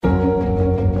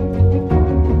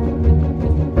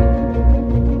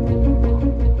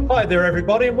Hi there,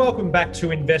 everybody, and welcome back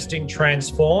to Investing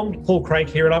Transformed. Paul Craig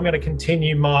here, and I'm going to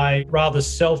continue my rather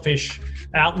selfish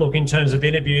outlook in terms of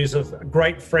interviews of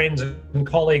great friends and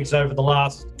colleagues over the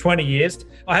last 20 years.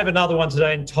 I have another one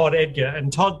today in Todd Edgar.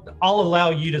 And Todd, I'll allow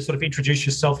you to sort of introduce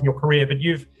yourself and your career, but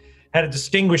you've had a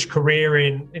distinguished career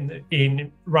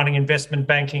in running investment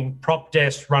banking, prop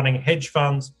desk, running hedge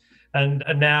funds, and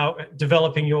now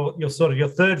developing your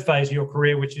third phase of your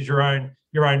career, which is your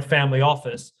own family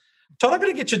office. Todd, I'm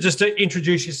going to get you just to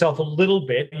introduce yourself a little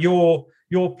bit. You're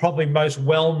probably most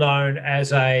well known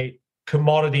as a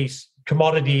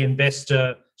commodity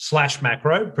investor /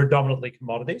 macro, predominantly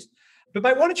commodities. But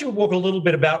mate, why don't you walk a little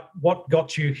bit about what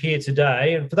got you here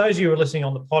today? And for those of you who are listening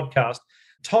on the podcast,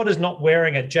 Todd is not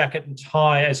wearing a jacket and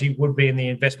tie as he would be in the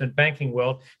investment banking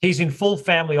world. He's in full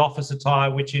family office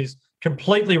attire, which is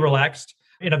completely relaxed,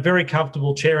 in a very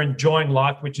comfortable chair, enjoying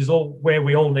life, which is all where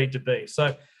we all need to be.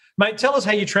 So, mate, tell us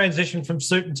how you transitioned from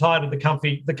suit and tie to the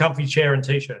comfy chair and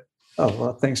t-shirt. Oh,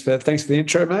 well, thanks for the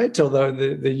intro, mate. Although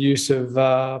the use of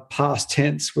past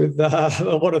tense with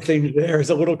a lot of things there is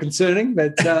a little concerning.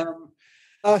 But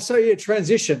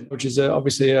transition, which is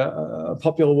obviously a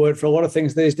popular word for a lot of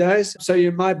things these days.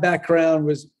 So my background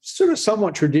was sort of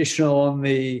somewhat traditional on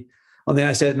the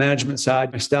asset management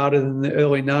side. I started in the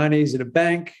early 90s at a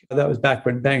bank. That was back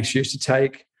when banks used to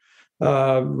take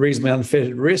reasonably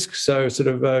unfettered risk. So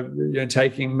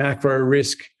taking macro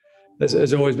risk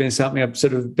has always been something I've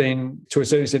sort of been, to a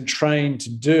certain extent, trained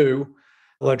to do,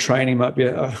 although training might be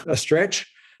a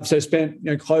stretch. So spent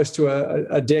close to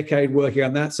a decade working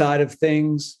on that side of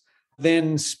things,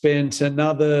 then spent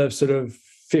another sort of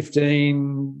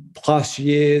 15 plus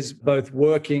years both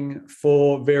working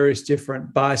for various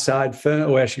different buy-side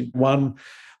firms, or actually one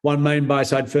main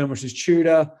buy-side firm, which is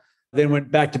Tudor. Then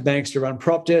went back to banks to run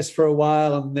prop desk for a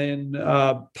while, and then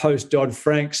post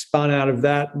Dodd-Frank spun out of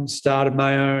that and started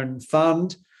my own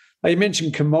fund. You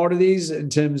mentioned commodities in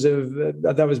terms of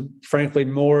that was frankly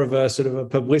more of a sort of a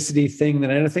publicity thing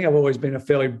than anything. I've always been a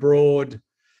fairly broad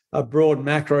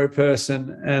macro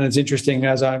person, and it's interesting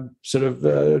as I'm sort of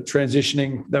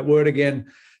transitioning that word again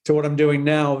to what I'm doing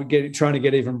now, trying to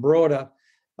get even broader.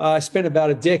 I spent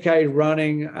about a decade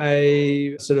running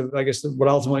a sort of, I guess, what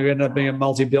ultimately ended up being a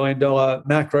multi-billion-dollar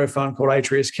macro fund called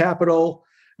Atreus Capital.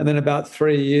 And then about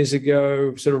 3 years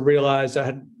ago, sort of realized I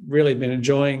hadn't really been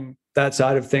enjoying that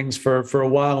side of things for a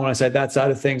while. When I say that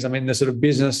side of things, I mean the sort of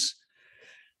business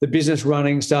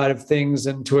running side of things,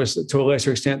 and to a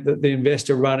lesser extent, the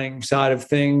investor running side of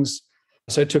things.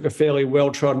 So I took a fairly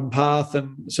well-trodden path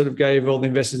and sort of gave all the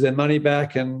investors their money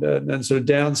back and sort of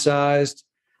downsized.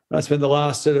 I spent the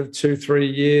last sort of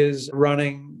 2-3 years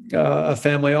running a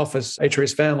family office,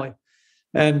 Atreus Family.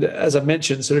 And as I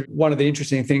mentioned, sort of one of the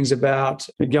interesting things about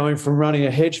going from running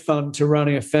a hedge fund to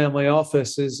running a family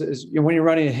office is when you're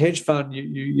running a hedge fund,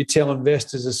 you tell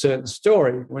investors a certain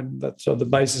story when that's on the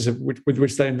basis of with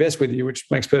which they invest with you, which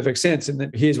makes perfect sense. And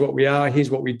then here's what we are, here's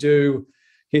what we do,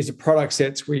 here's the product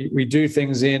sets we do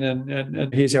things in,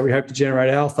 and here's how we hope to generate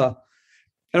alpha.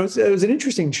 And it was an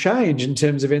interesting change in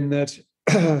terms of in that,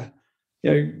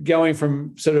 going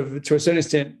from sort of, to a certain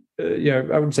extent, I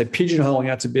wouldn't say pigeonholing.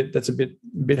 That's a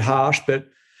bit harsh, but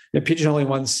pigeonholing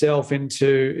oneself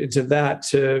into that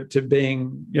to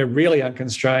being really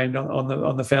unconstrained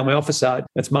on the family office side.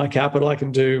 That's my capital. I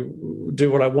can do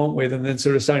what I want with, and then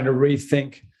sort of starting to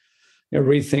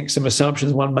rethink some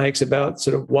assumptions one makes about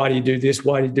sort of why do you do this,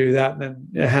 why do you do that, and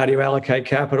then how do you allocate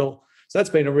capital. So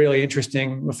that's been a really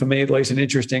interesting, for me at least, an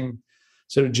interesting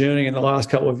sort of journey in the last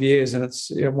couple of years, and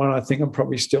it's one I think I'm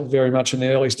probably still very much in the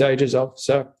early stages of.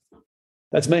 So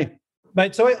that's me.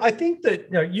 Mate, so I think that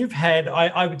you've had,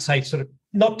 I would say, sort of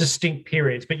not distinct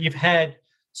periods, but you've had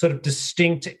sort of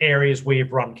distinct areas where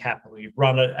you've run capital. You've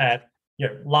run it at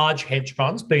large hedge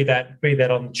funds, be that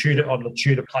on the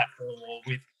Tudor platform or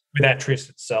with Atreus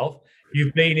itself.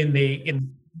 You've been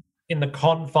in the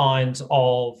confines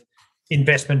of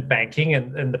investment banking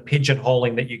and the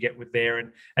pigeonholing that you get with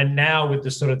there, and now with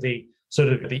the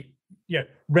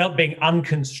being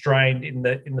unconstrained in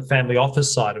the family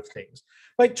office side of things.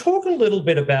 Like, talk a little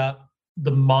bit about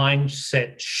the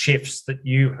mindset shifts that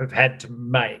you have had to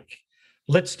make.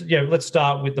 Let's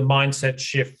start with the mindset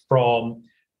shift from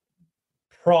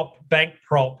bank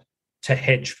prop to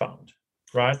hedge fund,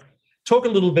 right? Talk a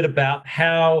little bit about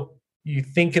how you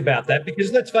think about that,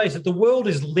 because let's face it, the world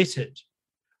is littered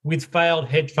with failed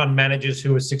hedge fund managers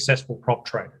who are successful prop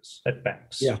traders at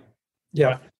banks. Yeah.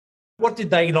 Right? What did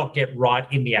they not get right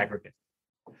in the aggregate?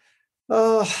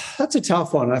 That's a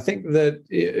tough one. I think that,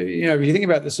 if you think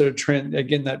about the sort of trend,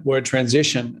 again, that word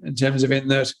transition, in terms of in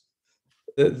that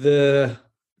the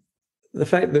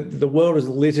fact that the world is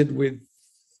littered with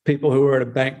people who were at a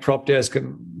bank prop desk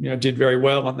and did very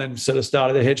well, and then sort of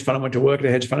started a hedge fund and went to work at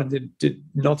a hedge fund and did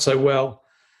not so well.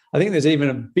 I think there's even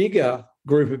a bigger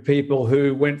group of people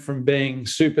who went from being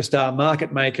superstar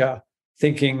market maker,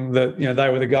 thinking that they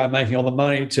were the guy making all the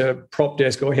money, to prop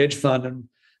desk or hedge fund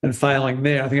and failing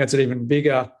there. I think that's an even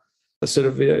bigger sort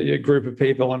of a group of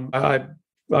people, and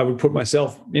I would put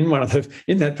myself in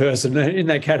that person in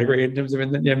that category in terms of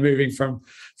moving from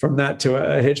that to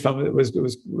a hedge fund. It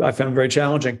was I found very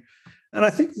challenging, and I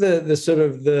think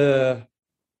the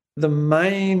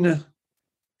main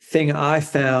thing I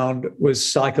found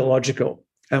was psychological.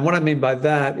 And what I mean by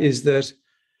that is that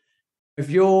if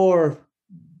you're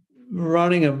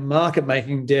running a market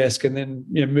making desk and then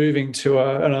moving to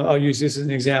and I'll use this as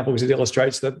an example because it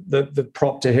illustrates the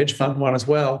prop to hedge fund one as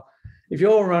well. If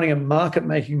you're running a market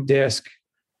making desk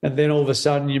and then all of a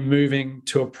sudden you're moving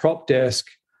to a prop desk,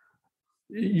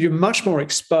 you're much more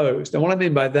exposed. And what I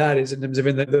mean by that is, in terms of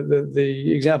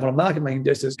the example of market making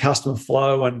desk is customer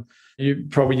flow, and you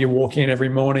walk in every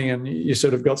morning and you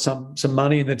sort of got some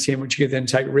money in the tin which you can then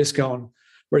take risk on.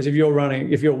 Whereas if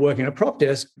you're working a prop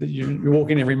desk, you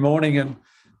walk in every morning and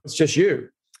it's just you.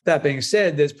 That being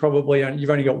said, you've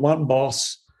only got one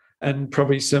boss and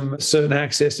probably some certain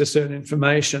access to certain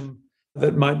information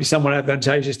that might be somewhat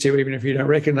advantageous to you, even if you don't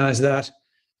recognize that.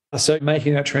 So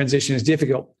making that transition is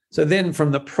difficult. So then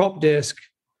from the prop desk,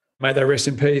 may they rest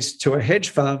in peace, to a hedge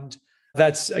fund,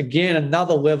 that's again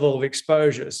another level of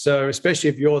exposure. So especially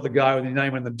if you're the guy with your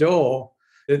name on the door,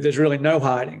 there's really no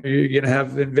hiding. You're going to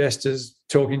have investors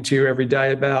talking to you every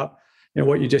day about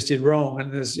what you just did wrong,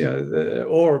 and there's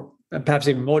or perhaps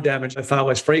even more damage, far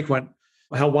less frequent,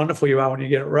 how wonderful you are when you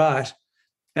get it right.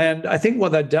 And I think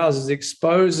what that does is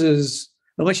exposes,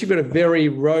 unless you've got a very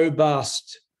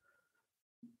robust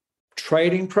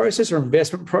trading process or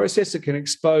investment process, it can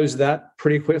expose that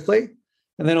pretty quickly.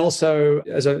 And then also,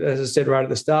 as I said right at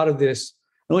the start of this,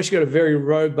 unless you've got a very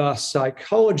robust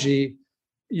psychology,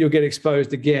 you'll get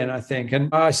exposed again, I think. And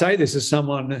I say this as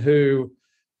someone who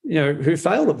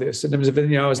failed at this. In terms of,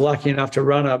 I was lucky enough to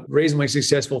run a reasonably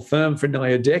successful firm for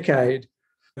nearly a decade.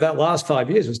 That last 5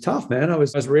 years was tough, man. I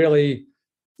was really,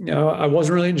 I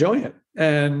wasn't really enjoying it.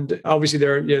 And obviously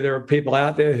there are people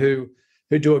out there who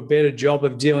do a better job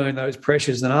of dealing with those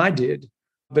pressures than I did.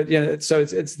 But so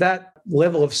it's that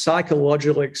level of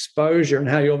psychological exposure and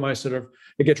how you almost it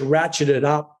gets ratcheted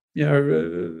up,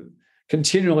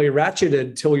 continually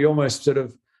ratcheted till you almost sort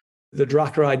of the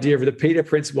Drucker idea of the Peter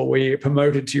principle, where you get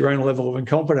promoted to your own level of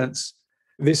incompetence.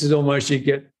 This is almost you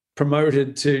get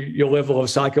promoted to your level of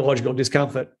psychological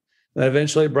discomfort that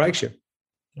eventually breaks you.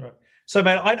 Right. So,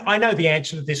 man, I know the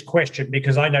answer to this question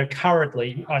because I know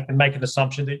currently I can make an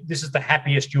assumption that this is the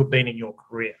happiest you've been in your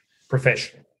career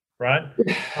professionally, right?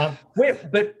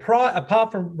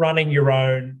 Apart from running your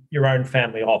own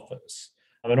family office,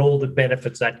 and all the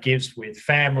benefits that gives with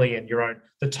family and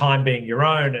the time being your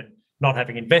own and not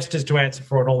having investors to answer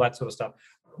for and all that sort of stuff,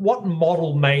 what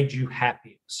model made you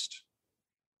happiest?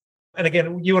 And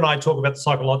again, you and I talk about the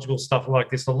psychological stuff like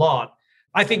this a lot.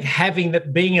 I think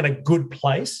being in a good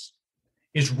place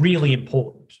is really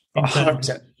important.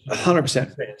 100%.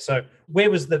 So where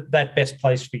was that best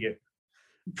place for you?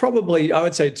 Probably, I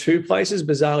would say two places,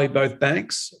 bizarrely both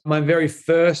banks. My very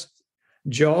first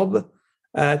job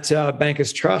at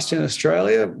Bankers Trust in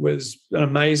Australia was an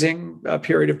amazing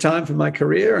period of time for my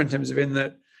career in terms of and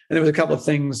there was a couple of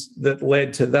things that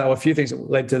led to that, or a few things that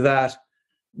led to that.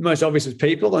 Most obvious was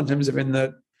people, in terms of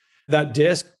that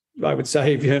desk, I would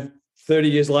say 30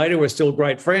 years later, we're still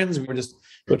great friends. We were just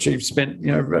literally spent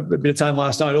a bit of time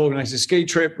last night organising a ski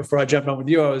trip. Before I jumped on with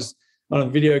you, I was on a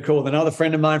video call with another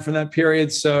friend of mine from that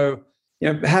period. So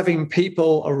having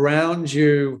people around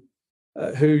you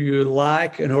who you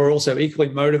like and who are also equally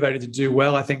motivated to do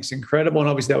well, I think is incredible. And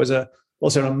obviously that was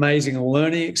also an amazing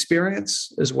learning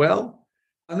experience as well.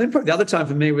 And then probably the other time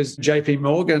for me was JP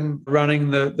Morgan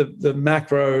running the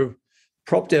macro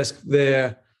prop desk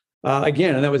there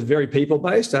again, and that was very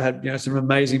people-based. I had some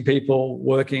amazing people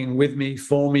working with me,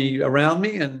 for me, around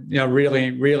me, and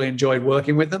really, really enjoyed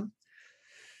working with them.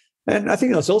 And I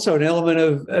think that's also an element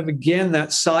of again,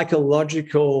 that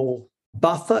psychological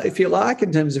buffer, if you like,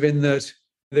 in terms of that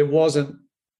there wasn't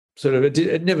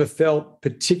it never felt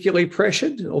particularly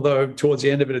pressured, although towards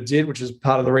the end of it did, which is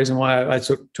part of the reason why I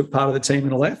took part of the team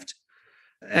and left.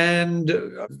 And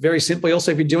very simply,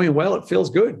 also, if you're doing well, it feels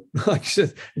good. Like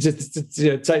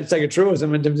take a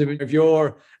truism in terms of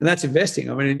and that's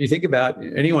investing. I mean, if you think about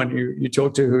anyone you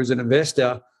talk to who's an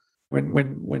investor,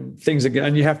 when things are good,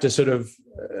 and you have to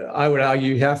I would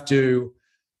argue, you have to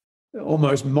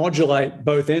almost modulate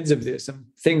both ends of this. And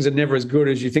things are never as good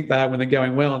as you think they are when they're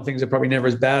going well, and things are probably never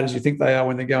as bad as you think they are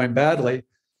when they're going badly.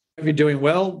 If you're doing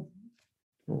well,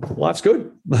 life's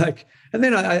good. And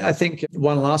then I think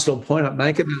one last little point I'd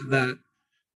make about that,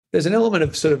 there's an element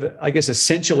of sort of, I guess,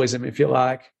 essentialism, if you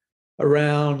like,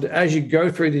 around as you go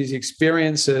through these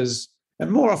experiences, and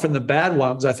more often the bad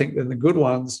ones, I think, than the good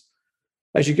ones,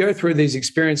 as you go through these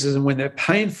experiences and when they're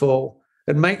painful,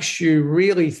 it makes you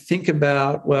really think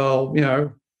about, well,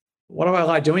 what do I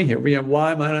like doing here?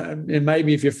 Why am I? And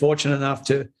maybe if you're fortunate enough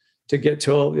to get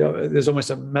to, there's almost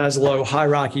a Maslow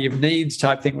hierarchy of needs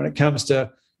type thing when it comes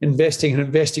to investing and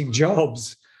investing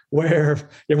jobs, where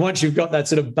once you've got that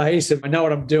sort of base of, I know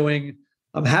what I'm doing,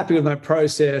 I'm happy with my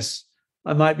process,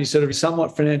 I might be sort of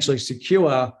somewhat financially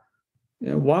secure.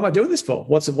 Why am I doing this for?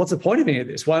 What's the point of any of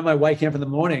this? Why am I waking up in the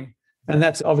morning? And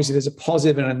that's obviously, there's a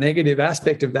positive and a negative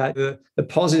aspect of that. The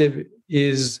positive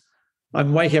is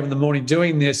I'm waking up in the morning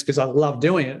doing this because I love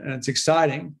doing it and it's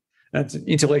exciting and it's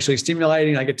intellectually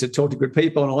stimulating. I get to talk to good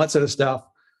people and all that sort of stuff.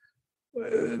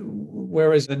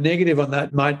 Whereas the negative on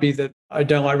that might be that I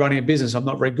don't like running a business. I'm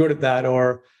not very good at that.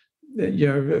 Or,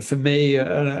 for me,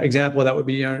 an example of that would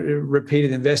be,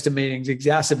 repeated investor meetings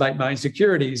exacerbate my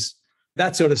insecurities,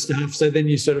 that sort of stuff. So then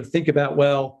you sort of think about,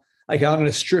 well, okay, I'm going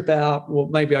to strip out, well,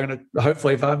 maybe I'm going to,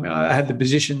 hopefully if I have the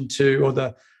position to, or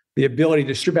the ability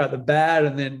to strip out the bad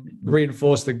and then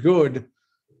reinforce the good,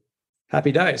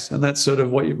 happy days. And that's sort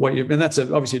of what you, and that's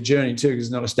obviously a journey too, because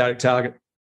it's not a static target.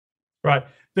 Right.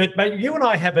 But mate, you and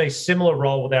I have a similar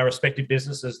role with our respective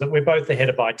businesses, that we're both the head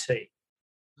of IT.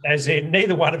 As in,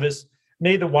 neither one of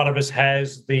us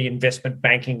has the investment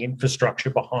banking infrastructure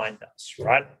behind us,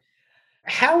 right?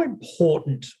 How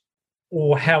important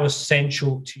or how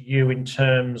essential to you in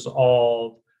terms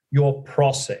of your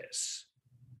process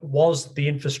was the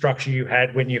infrastructure you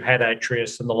had when you had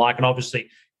Atreus and the like? And obviously,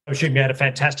 I'm assuming you had a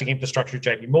fantastic infrastructure at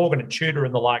JP Morgan and Tudor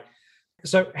and the like.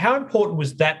 So how important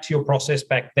was that to your process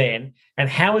back then? And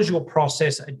how has your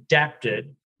process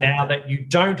adapted now that you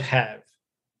don't have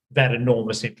that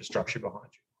enormous infrastructure behind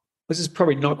you? This is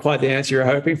probably not quite the answer you're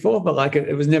hoping for, but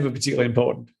it was never particularly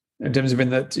important in terms of in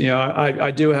that,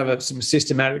 I do have some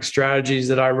systematic strategies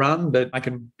that I run, but I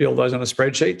can build those on a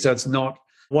spreadsheet. So it's not,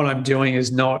 what I'm doing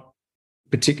is not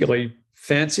particularly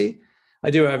fancy. I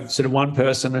do have sort of one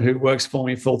person who works for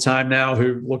me full time now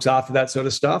who looks after that sort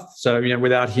of stuff. So,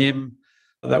 without him,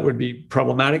 that would be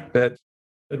problematic, but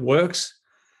it works.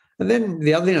 And then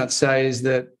the other thing I'd say is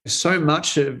that so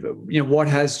much of what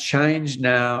has changed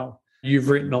now, you've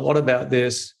written a lot about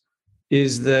this,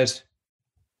 is that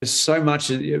there's so much,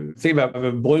 think about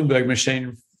a Bloomberg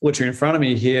machine literally in front of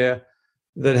me here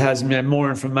that has more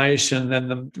information than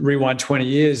the rewind 20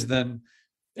 years than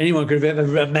anyone could have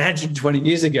ever imagined 20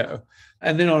 years ago.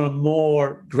 And then on a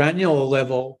more granular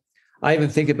level, I even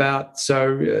think about,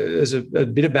 so as a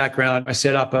bit of background, I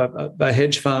set up a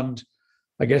hedge fund,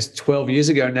 I guess 12 years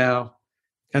ago now.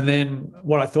 And then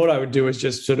what I thought I would do is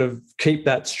just sort of keep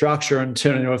that structure and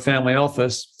turn it into a family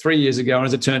office 3 years ago. And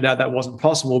as it turned out, that wasn't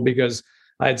possible because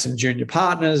I had some junior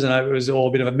partners and it was all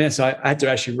a bit of a mess. I had to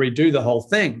actually redo the whole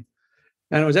thing.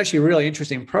 And it was actually a really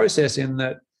interesting process in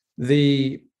that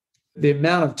the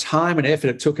amount of time and effort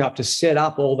it took up to set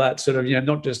up all that sort of,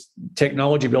 not just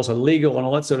technology, but also legal and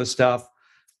all that sort of stuff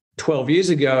 12 years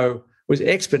ago was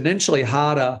exponentially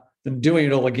harder than doing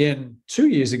it all again 2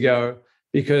 years ago,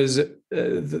 because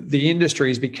the industry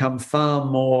has become far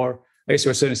more, I guess to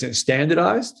a certain extent,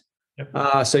 standardized.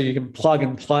 Yep. So you can plug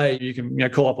and play. You can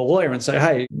call up a lawyer and say,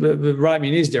 hey, write me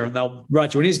an ISDA, and they'll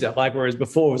write you an ISDA. Whereas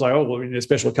before it was like, oh, well, we need a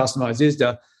special customized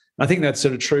ISDA. I think that's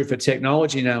sort of true for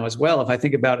technology now as well. If I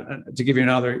think about it, to give you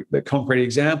another concrete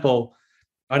example,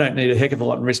 I don't need a heck of a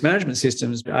lot in risk management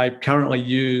systems. I currently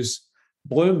use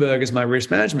Bloomberg as my risk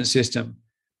management system.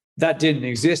 That didn't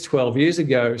exist 12 years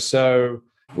ago. So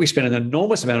we spent an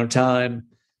enormous amount of time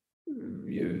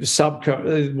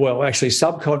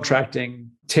subcontracting,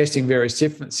 testing various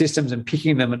different systems and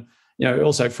picking them. And,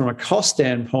 also from a cost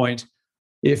standpoint,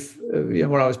 if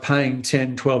what I was paying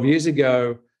 10, 12 years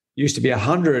ago used to be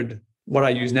 100, what I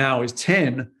use now is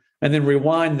 10, and then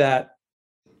rewind that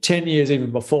 10 years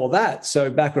even before that. So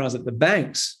back when I was at the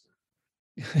banks,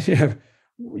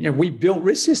 we built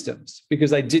risk systems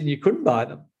because you couldn't buy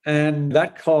them. And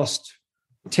that cost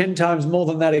 10 times more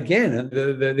than that again. And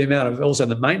the amount of also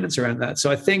the maintenance around that. So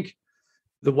I think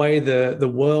the way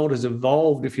the world has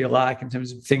evolved, if you like, in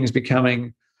terms of things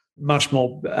becoming much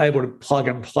more able to plug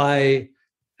and play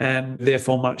and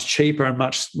therefore much cheaper and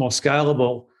much more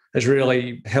scalable, has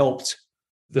really helped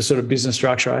the sort of business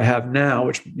structure I have now,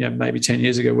 which maybe 10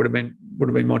 years ago would have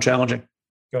been more challenging.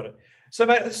 Got it. So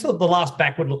mate, this is the last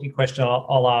backward-looking question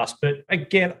I'll ask. But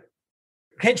again,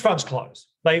 hedge funds close.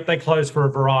 They close for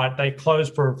a variety. They close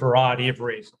for a variety of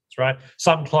reasons, right?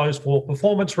 Some close for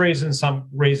performance reasons. Some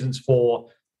reasons for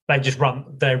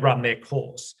they run their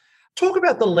course. Talk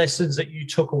about the lessons that you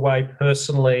took away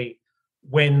personally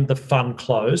when the fund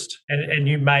closed and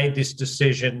you made this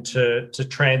decision to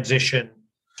transition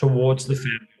towards the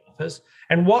family office.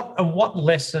 And what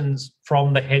lessons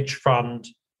from the hedge fund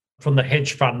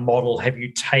model have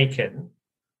you taken?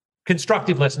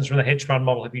 Constructive lessons from the hedge fund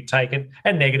model have you taken,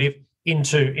 and negative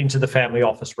into the family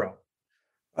office realm?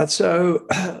 So,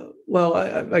 well,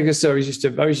 I guess I used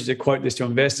to quote this to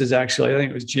investors. Actually, I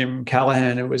think it was Jim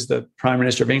Callaghan, who was the Prime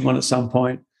Minister of England at some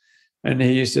point, and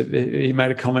he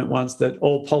made a comment once that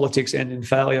all politics end in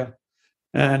failure.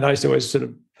 And I used to always sort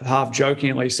of half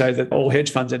jokingly say that all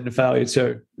hedge funds end in failure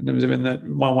too, in that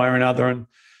one way or another.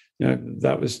 And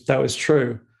that was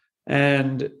true.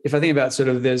 And if I think about sort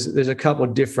of there's a couple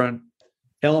of different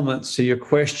elements to your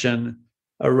question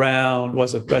around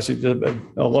basically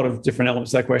a lot of different elements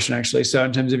to that question, actually. So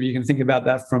in terms of, you can think about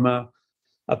that from a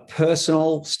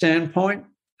personal standpoint,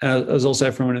 as also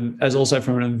from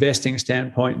an investing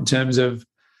standpoint, in terms of,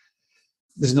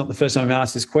 this is not the first time I've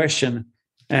asked this question,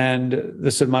 and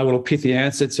the sort of my little pithy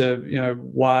answer to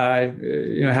why,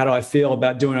 how do I feel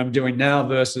about doing what I'm doing now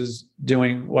versus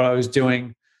doing what I was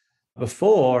doing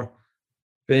before.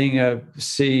 Being a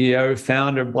CEO,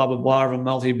 founder, blah, blah, blah, of a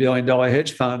multi-billion-dollar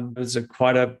hedge fund is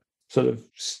quite a sort of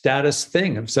status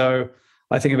thing. And so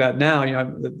I think about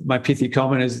now, my pithy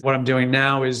comment is what I'm doing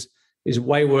now is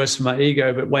way worse for my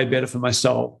ego, but way better for my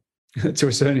soul to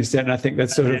a certain extent. And I think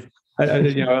that's sort of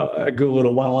a good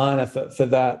little one-liner for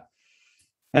that.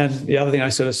 And the other thing I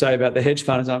sort of say about the hedge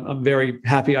fund is I'm very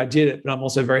happy I did it, but I'm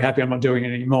also very happy I'm not doing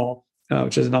it anymore,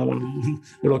 which is another one,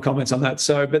 little comments on that.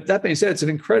 So, but that being said, it's an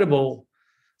incredible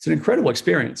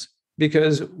experience,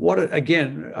 because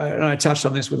I touched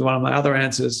on this with one of my other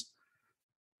answers,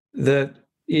 that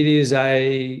there's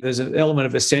an element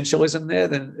of essentialism there,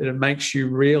 that it makes you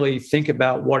really think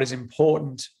about what is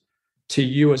important to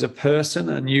you as a person,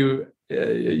 and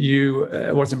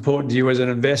what's important to you as an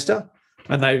investor.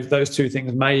 And those two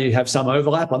things may have some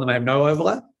overlap, or they may have no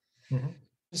overlap. Mm-hmm.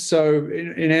 So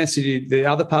in answer to the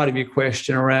other part of your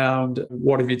question around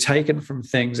what have you taken from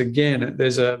things, again,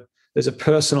 there's a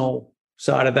personal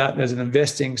side of that, there's an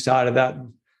investing side of that.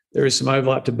 And there is some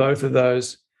overlap to both of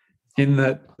those, in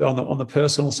that on the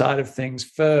personal side of things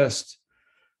first,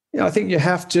 I think you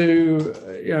have to,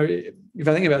 if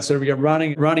I think about sort of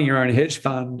running your own hedge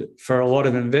fund for a lot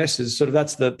of investors, sort of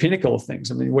that's the pinnacle of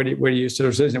things. I mean, where do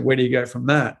you go from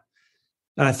that?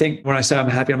 And I think when I say I'm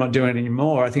happy I'm not doing it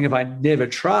anymore, I think if I never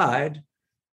tried,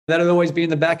 that would always be in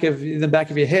the back of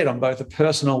your head on both a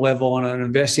personal level and an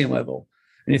investing level.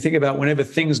 And you think about whenever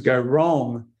things go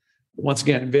wrong, once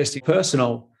again, investing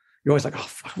personal, you're always like, oh,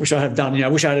 fuck, I wish I had done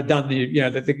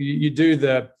you do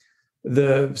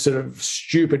the sort of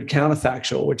stupid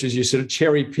counterfactual, which is you sort of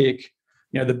cherry pick,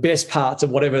 the best parts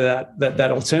of whatever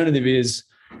that alternative is,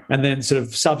 and then sort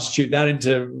of substitute that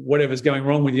into whatever's going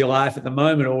wrong with your life at the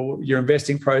moment or your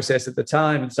investing process at the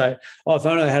time, and say, oh, if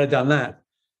only I had done that.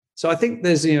 So I think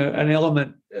there's an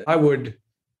element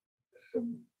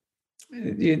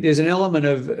there's an element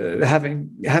of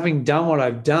having done what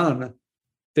I've done.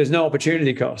 There's no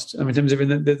opportunity cost. I mean, in terms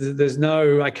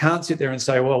of I can't sit there and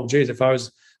say, well, geez, I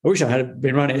wish I had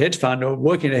been running a hedge fund or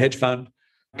working in a hedge fund,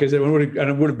 because it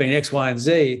would have been X, Y, and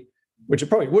Z, which it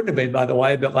probably wouldn't have been, by the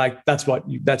way, but like that's what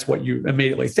you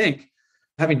immediately think.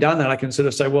 Having done that, I can sort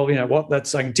of say, well, I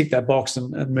can tick that box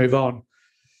and move on.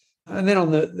 And then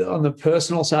on the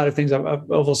personal side of things, I've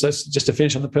also, just to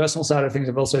finish on the personal side of things,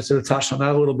 I've also sort of touched on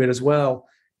that a little bit as well,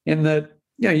 in that,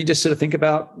 you just sort of think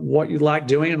about what you like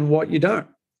doing and what you don't.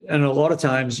 And a lot of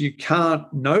times you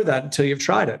can't know that until you've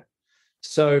tried it.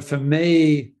 So for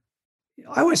me,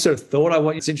 I always sort of thought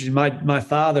it's interesting. My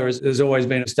father has always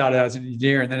started out as an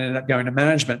engineer and then ended up going to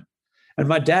management. And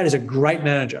my dad is a great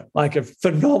manager, like a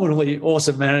phenomenally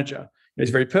awesome manager. He's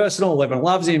very personal. Everyone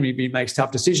loves him. He makes tough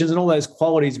decisions and all those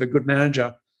qualities of a good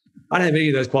manager. I don't have any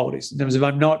of those qualities in terms of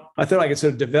I thought I could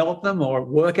sort of develop them or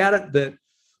work at it, but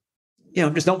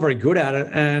I'm just not very good at it,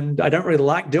 and I don't really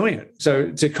like doing it.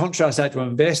 So to contrast that to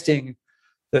investing,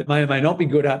 that may or may not be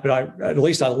good at, but at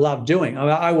least I love doing.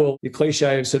 I will, the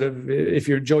cliche of sort of, if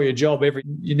you enjoy your job,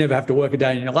 you never have to work a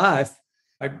day in your life.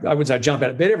 I would say I jump out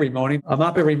of bed every morning. I'm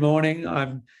up every morning.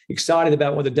 I'm excited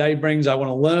about what the day brings. I want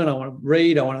to learn. I want to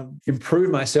read. I want to improve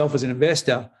myself as an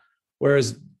investor.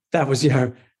 Whereas that was,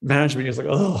 management. It was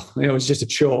like, it was just a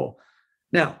chore.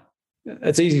 Now,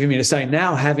 it's easy for me to say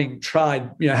now, having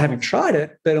tried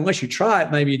it, but unless you try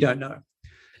it, maybe you don't know.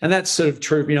 And that's sort of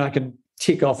true. I can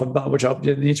tick off a bunch, which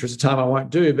in the interest of time I won't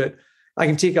do, but I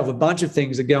can tick off a bunch of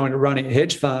things that go into running a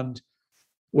hedge fund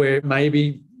where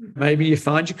maybe you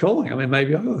find your calling. I mean,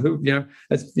 maybe,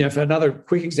 for another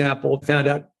quick example,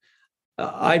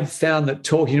 I found that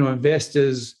talking to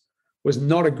investors was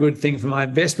not a good thing for my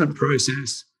investment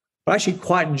process, but I actually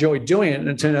quite enjoyed doing it. And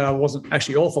it turned out I wasn't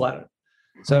actually awful at it.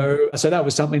 So that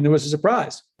was something that was a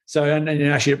surprise. So, and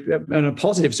actually a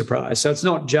positive surprise. So it's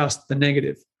not just the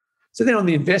negative. So then on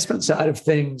the investment side of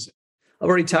things, I've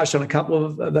already touched on a couple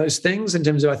of those things in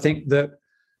terms of, I think that,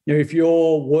 if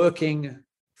you're working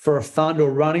for a fund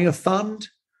or running a fund,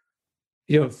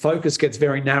 your focus gets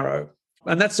very narrow.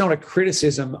 And that's not a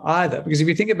criticism either, because if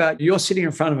you think about, you're sitting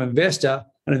in front of an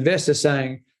investor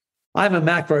saying, I'm a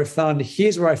macro fund,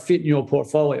 here's where I fit in your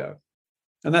portfolio.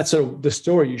 And that's sort of the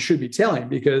story you should be telling,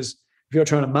 because if you're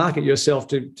trying to market yourself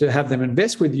to have them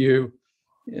invest with you,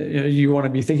 you want to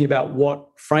be thinking about what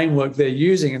framework they're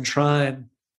using and try and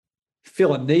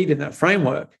fill a need in that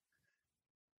framework.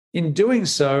 In doing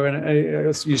so, and I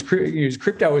use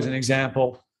crypto as an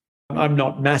example, I'm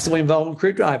not massively involved in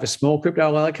crypto. I have a small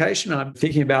crypto allocation. I'm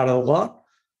thinking about it a lot.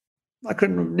 I could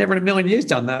never in a million years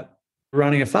done that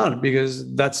running a fund,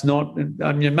 because that's not,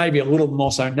 maybe a little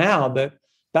more so now, but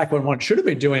back when one should have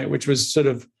been doing it, which was sort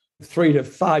of 3 to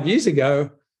 5 years ago,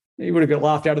 you would have got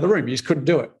laughed out of the room. You just couldn't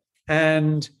do it.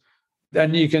 And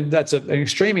that's an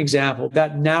extreme example.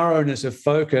 That narrowness of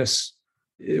focus,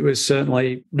 it was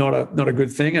certainly not a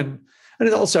good thing. And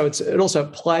it also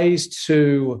plays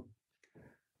to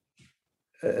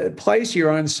your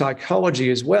own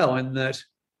psychology as well, in that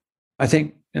I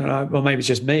think, well, maybe it's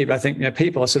just me, but I think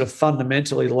people are sort of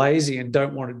fundamentally lazy and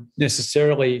don't want to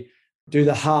necessarily do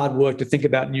the hard work to think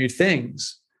about new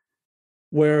things.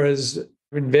 Whereas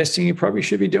investing, you probably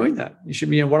should be doing that. You should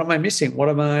be, what am I missing?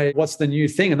 What's the new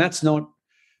thing? And that's not,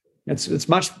 it's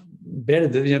much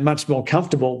better, much more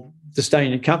comfortable to stay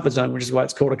in your comfort zone, which is why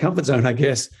it's called a comfort zone, I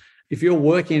guess. If you're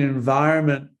working in an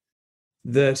environment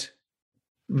that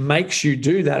makes you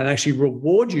do that and actually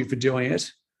reward you for doing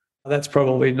it, that's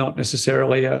probably not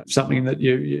necessarily something that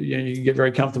you can get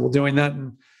very comfortable doing that,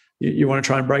 and you want to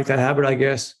try and break that habit, I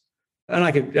guess. And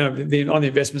I could, on the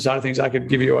investment side of things, I could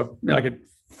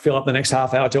fill up the next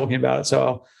half hour talking about it.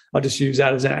 So I'll just use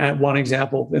that as one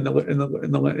example in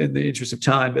the interest of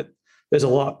time. But there's a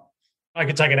lot. I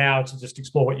could take an hour to just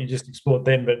explore what you just explored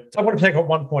then, but I want to take on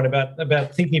one point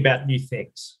about thinking about new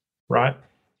things, right?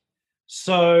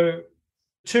 So,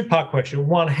 two-part question.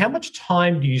 One, how much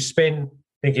time do you spend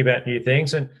thinking about new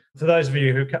things? And for those of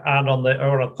you who aren't on the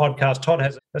podcast, Todd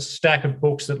has a stack of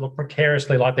books that look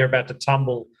precariously like they're about to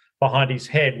tumble behind his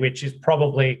head, which is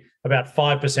probably about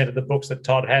 5% of the books that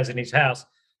Todd has in his house,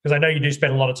 because I know you do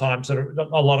spend a lot of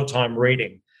time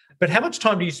reading. But how much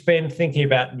time do you spend thinking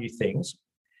about new things?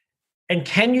 And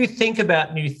can you think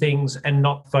about new things and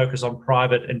not focus on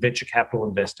private and venture capital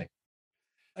investing?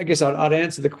 I guess I'd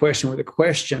answer the question with a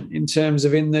question in terms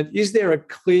of, is there a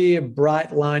clear,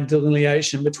 bright line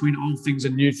delineation between old things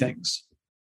and new things?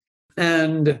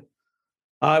 And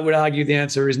I would argue the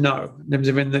answer is no. In terms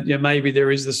of that, maybe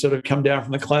there is this sort of come down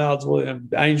from the clouds,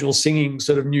 angels singing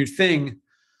sort of new thing,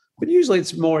 but usually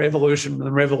it's more evolution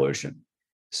than revolution.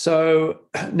 So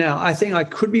now I think I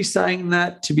could be saying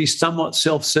that to be somewhat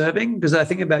self-serving, because I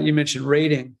think about, you mentioned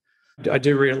reading. I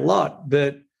do read a lot,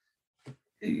 but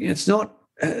it's not,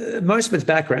 most of it's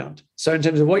background. So in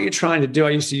terms of what you're trying to do, I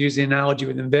used to use the analogy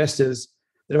with investors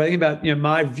that if I think about,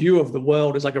 my view of the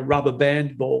world is like a rubber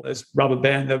band ball. There's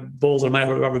the balls are made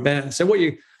of rubber bands. So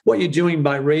what you're doing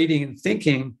by reading and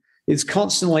thinking is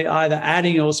constantly either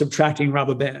adding or subtracting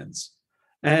rubber bands,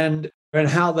 and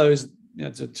how those,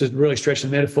 to really stretch the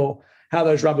metaphor, how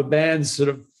those rubber bands sort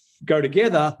of go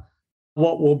together,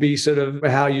 what will be sort of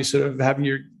how you sort of have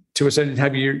your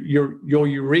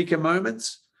eureka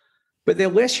moments. But they're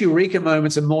less eureka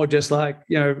moments and more just like,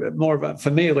 more of a, for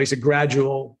me at least, a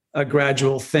gradual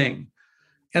thing.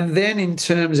 And then in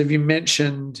terms of, you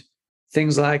mentioned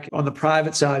things like on the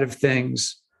private side of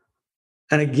things,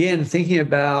 and again, thinking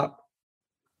about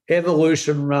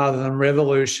evolution rather than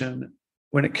revolution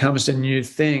when it comes to new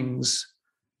things,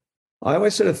 I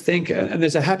always sort of think, and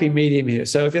there's a happy medium here.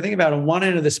 So if you think about on one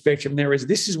end of the spectrum,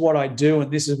 this is what I do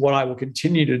and this is what I will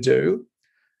continue to do.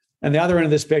 And the other end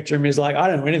of the spectrum is like, I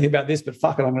don't know anything about this, but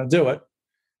fuck it, I'm going to do it.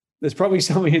 There's probably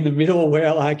something in the middle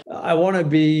where like, I want to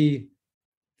be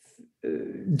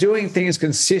doing things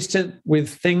consistent with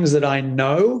things that I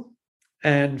know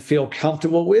and feel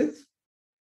comfortable with,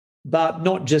 but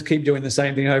not just keep doing the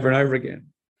same thing over and over again.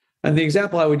 And the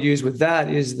example I would use with that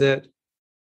is that,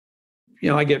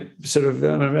 I get sort of,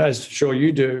 as sure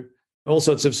you do, all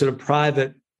sorts of sort of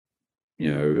private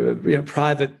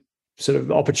private sort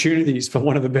of opportunities, for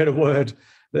want of a better word,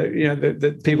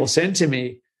 that people send to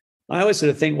me, I always sort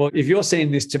of think, well, if you're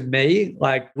seeing this to me,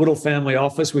 like little family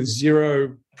office with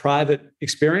zero private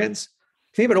experience,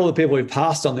 think about all the people who've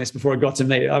passed on this before it got to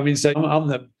me. I mean, so I'm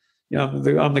the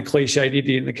cliched idiot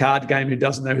in the card game who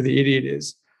doesn't know who the idiot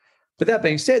is. But that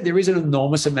being said, there is an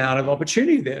enormous amount of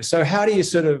opportunity there. So how do you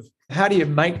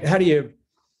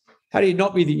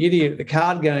not be the idiot at the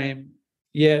card game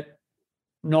yet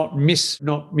not miss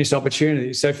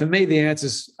opportunities? So for me, the answer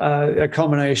is a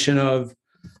combination of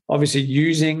obviously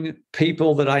using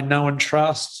people that I know and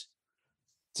trust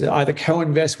to either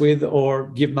co-invest with or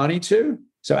give money to.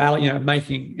 So,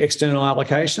 making external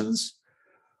allocations,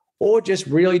 or just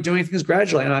really doing things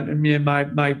gradually. And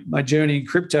my journey in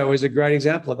crypto is a great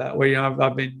example of that, where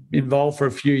I've been involved for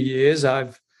a few years.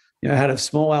 I've had a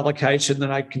small allocation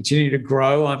that I continue to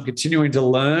grow. I'm continuing to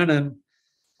learn, and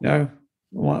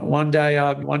one day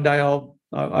I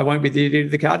won't be the idiot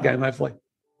of the card game, hopefully.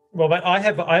 Well, but I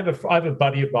have a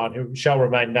buddy of mine who shall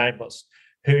remain nameless,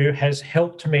 who has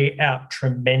helped me out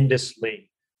tremendously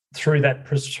through that,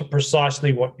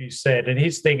 precisely what you said. And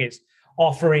his thing is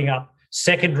offering up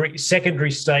secondary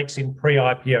stakes in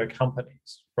pre-IPO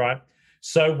companies, right?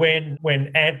 So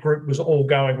when Ant Group was all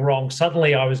going wrong,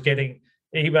 suddenly I was getting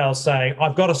emails saying,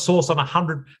 I've got a source on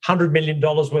 $100 million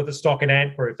worth of stock in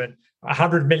Ant Group and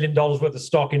 $100 million worth of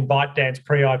stock in ByteDance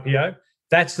pre-IPO.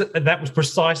 That was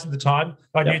precisely the time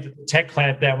I knew that the tech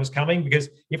clampdown was coming, because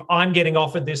if I'm getting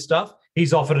offered this stuff,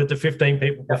 he's offered it to 15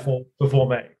 people before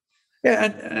me.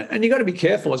 Yeah, and you got to be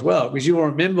careful as well, because you will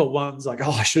remember ones like,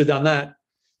 I should have done that.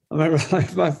 I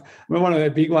remember one of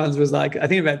the big ones was like, I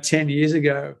think about 10 years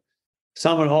ago,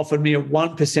 someone offered me a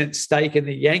 1% stake in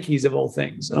the Yankees of all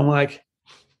things. And I'm like,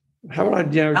 how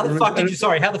would I, how the fuck did you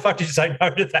say no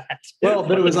to that? Well,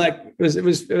 but it was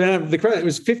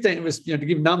 15, to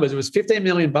give numbers, it was $15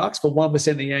 million for 1%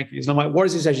 of the Yankees. And I'm like, what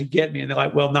does this actually get me? And they're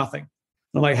like, well, nothing. And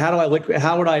I'm like,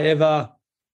 how would I ever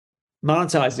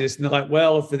monetize this? And they're like,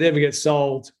 well, if it ever gets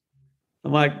sold.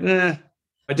 I'm like,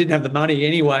 I didn't have the money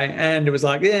anyway. And it was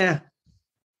like,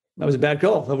 that was a bad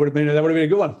call. That would have been a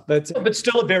good one. But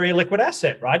still a very illiquid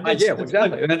asset, right?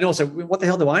 Exactly. And then also, what the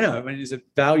hell do I know? I mean, is it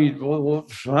valued? Well,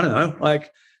 I don't know.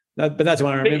 But that's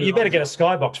what I remember. You better get a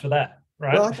skybox for that,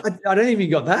 right? Well, I don't even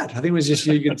got that. I think it was just,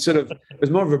 you could it was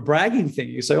more of a bragging thing.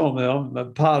 You say, I'm a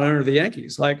part owner of the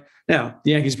Yankees. Like, now,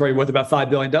 the Yankees are probably worth about $5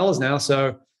 billion now.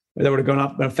 So that would have gone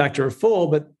up a factor of 4.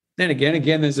 But then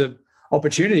again, there's an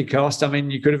opportunity cost. I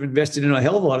mean, you could have invested in a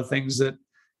hell of a lot of things that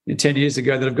 10 years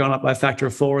ago that have gone up by a factor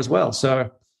of 4 as well.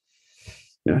 So,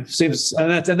 seems,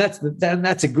 and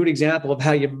that's a good example of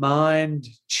how your mind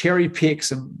cherry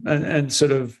picks and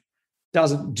sort of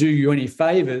doesn't do you any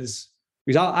favors.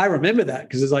 Because I remember that,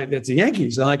 because it's like, that's the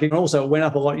Yankees. Like, it also went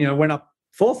up a lot, went up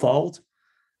 4-fold.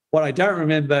 What I don't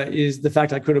remember is the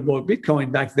fact I could have bought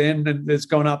Bitcoin back then, and it's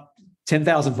gone up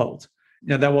 10,000-fold.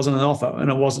 That wasn't an offer, and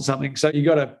it wasn't something. So you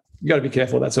got to be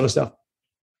careful of that sort of stuff.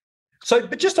 So,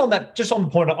 but just on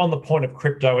the point of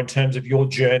crypto, in terms of your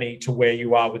journey to where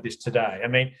you are with this today, I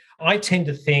mean, I tend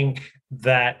to think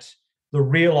that the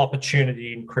real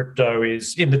opportunity in crypto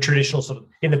is in the traditional sort of,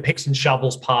 in the picks and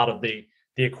shovels part of the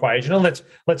equation. And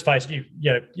let's face it,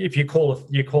 if you call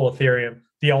Ethereum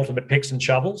the ultimate picks and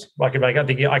shovels, I can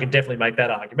definitely make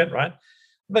that argument, right?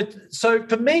 But so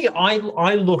for me, I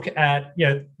look at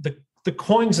the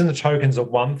coins and the tokens are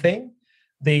one thing.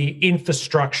 The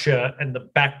infrastructure and the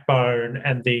backbone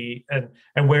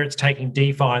and where it's taking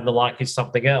DeFi and the like is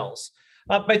something else.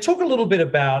 But talk a little bit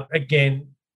about, again,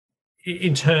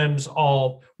 in terms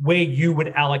of where you would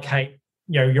allocate,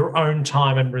 your own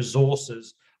time and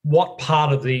resources. What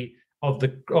part of the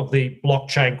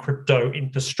blockchain crypto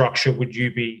infrastructure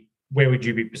where would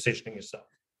you be positioning yourself?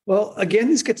 Well, again,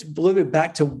 this gets a little bit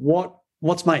back to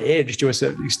what's my edge to a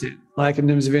certain extent, like in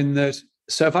terms of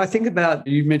So if I think about,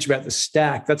 you mentioned about the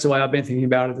stack, that's the way I've been thinking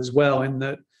about it as well, in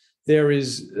that there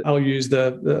is, I'll use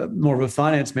the more of a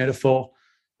finance metaphor,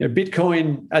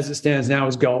 Bitcoin as it stands now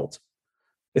is gold.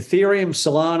 Ethereum,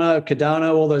 Solana,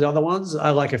 Cardano, all those other ones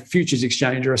are like a futures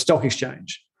exchange or a stock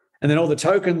exchange. And then all the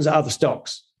tokens are the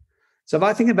stocks. So if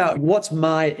I think about what's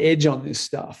my edge on this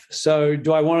stuff, so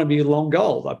do I want to be long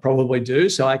gold? I probably do.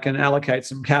 So I can allocate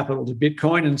some capital to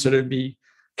Bitcoin and sort of be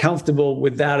comfortable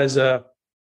with that as a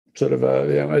sort of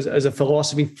as a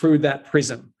philosophy through that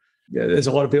prism. There's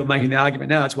a lot of people making the argument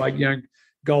now. It's why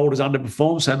gold has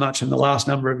underperformed so much in the last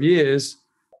number of years,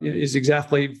 is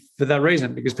exactly for that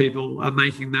reason, because people are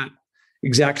making that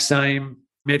exact same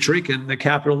metric, and the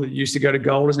capital that used to go to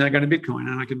gold is now going to Bitcoin.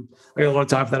 And I got a lot of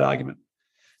time for that argument.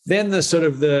 Then the sort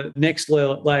of the next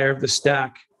layer of the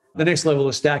stack The next level of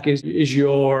the stack is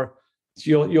your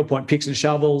point, picks and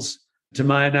shovels. To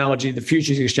my analogy, the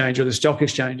futures exchange or the stock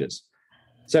exchanges.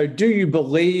 So do you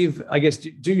believe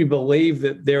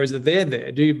that there is a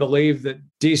there? Do you believe that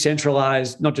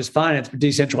decentralized, not just finance, but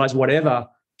decentralized whatever,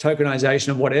 tokenization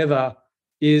of whatever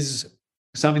is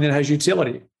something that has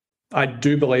utility? I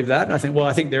do believe that. I think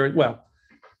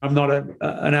I'm not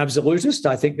an absolutist.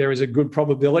 I think there is a good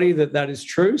probability that that is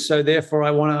true. So therefore,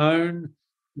 I want to own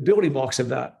the building blocks of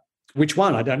that. Which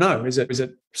one? I don't know. Is it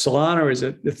Solana? Is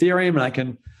it Ethereum?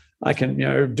 And I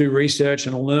can do research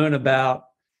and learn about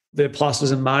their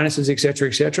pluses and minuses, et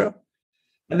cetera,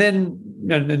 and then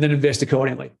invest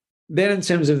accordingly. Then in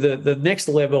terms of the next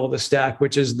level of the stack,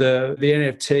 which is the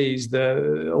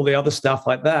NFTs, all the other stuff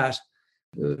like that,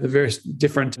 the various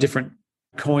different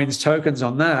coins, tokens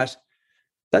on that,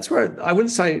 that's where I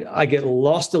wouldn't say I get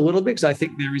lost a little bit, because I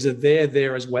think there is a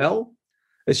there as well.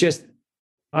 It's just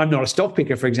I'm not a stock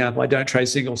picker, for example. I don't trade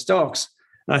single stocks.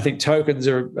 And I think tokens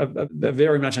are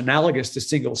very much analogous to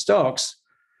single stocks.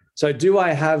 So do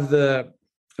I have the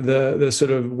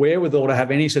sort of wherewithal to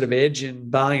have any sort of edge in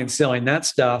buying and selling that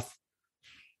stuff?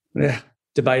 Yeah,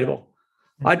 debatable.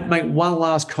 I'd make one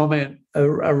last comment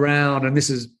around, and this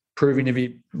is proving to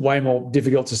be way more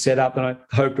difficult to set up than I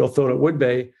hoped or thought it would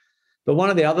be. But one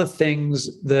of the other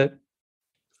things that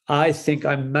I think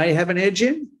I may have an edge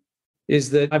in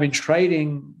is that I've been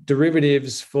trading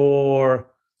derivatives for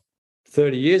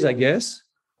 30 years, I guess,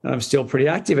 and I'm still pretty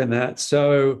active in that.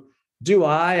 So do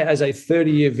I, as a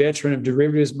 30-year veteran of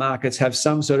derivatives markets, have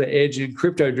some sort of edge in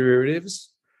crypto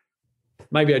derivatives?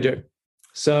 Maybe I do.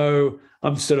 So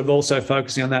I'm sort of also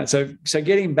focusing on that. So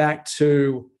getting back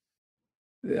to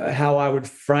how I would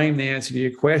frame the answer to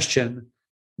your question,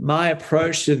 my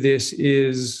approach to this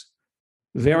is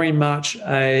very much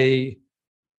I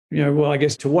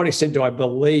guess to what extent do I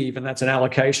believe, and that's an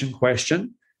allocation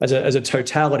question, as a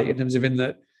totality in terms of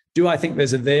do I think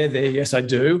there's a there? Yes, I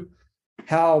do.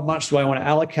 How much do I want to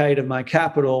allocate of my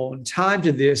capital and time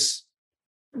to this?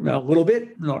 A little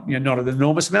bit, not an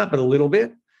enormous amount, but a little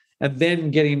bit. And then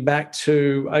getting back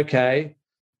to, okay,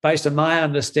 based on my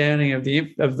understanding of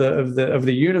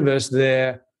the universe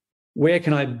there, where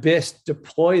can I best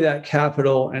deploy that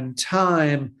capital and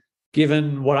time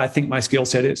given what I think my skill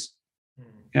set is?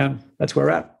 And that's where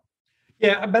we're at.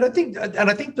 Yeah, but I think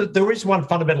that there is one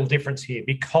fundamental difference here,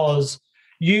 because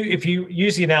if you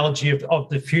use the analogy of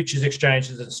the futures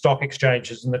exchanges and stock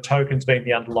exchanges and the tokens being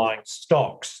the underlying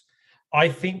stocks, I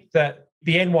think that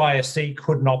the NYSE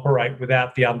couldn't operate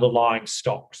without the underlying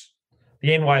stocks. The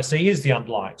NYSE is the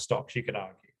underlying stocks, you could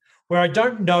argue. Where I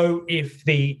don't know if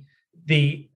the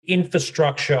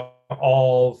infrastructure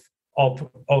of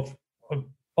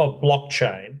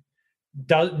blockchain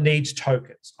needs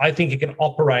tokens. I think it can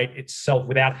operate itself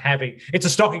without having. It's a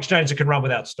stock exchange that can run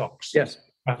without stocks. Yes.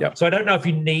 Yep. So I don't know if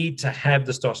you need to have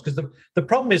the stocks, because the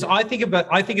problem is I think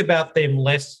about them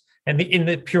less, and in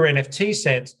the pure NFT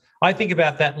sense, I think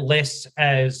about that less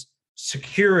as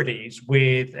securities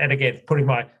and again, putting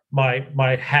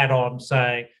my hat on,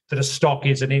 saying that a stock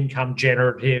is an income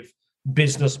generative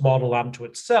business model unto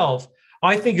itself.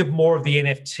 I think of more of the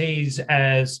NFTs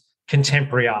as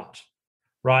contemporary art,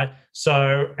 right?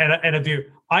 So, and a view.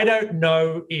 I don't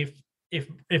know if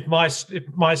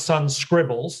my son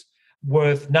scribbles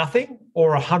worth nothing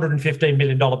or $115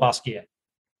 million Basquiat.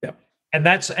 Yeah, and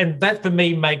that for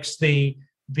me makes the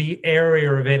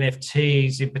area of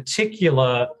NFTs in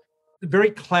particular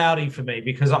very cloudy for me,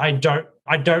 because I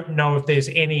don't know if there's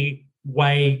any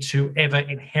way to ever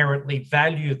inherently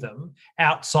value them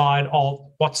outside of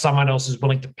what someone else is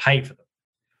willing to pay for them.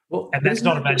 Well, and that's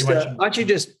not a valuation. Aren't you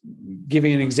just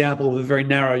giving an example of a very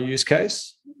narrow use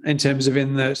case in terms of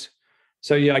in that?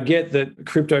 So yeah, I get that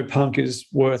CryptoPunk is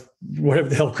worth whatever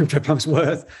the hell CryptoPunk's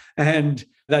worth, and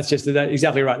that's just that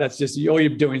exactly right. That's just all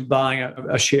you're doing is buying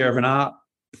a share of an art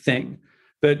thing.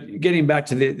 But getting back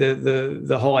to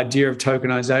the whole idea of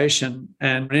tokenization,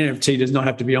 and an NFT does not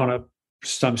have to be on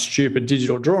some stupid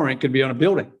digital drawing. It could be on a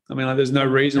building. I mean, there's no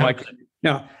reason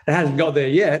it hasn't got there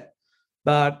yet,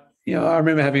 but I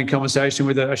remember having a conversation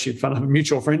with a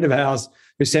mutual friend of ours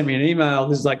who sent me an email.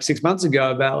 This is like 6 months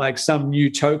ago, about some new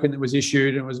token that was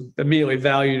issued and was immediately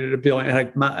valued at $1 billion,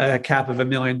 had a cap of $1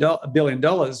 billion.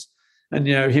 And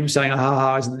him saying,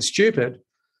 isn't this stupid?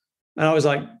 And I was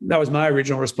like, that was my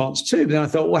original response too. But then I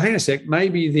thought, well, hang on a sec,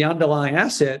 maybe the underlying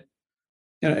asset,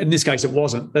 in this case it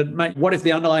wasn't, but what if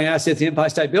the underlying asset's the Empire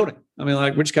State Building? I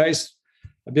mean, which case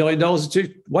 $1 billion is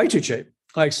way too cheap.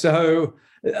 So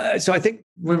I think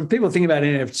when people think about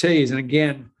NFTs, and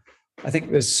again, I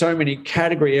think there's so many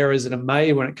category errors that are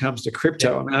made when it comes to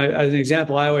crypto. I mean, as an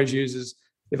example I always use is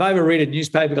if I ever read a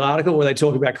newspaper article where they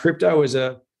talk about crypto as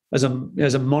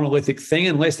a monolithic thing,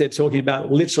 unless they're talking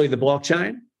about literally the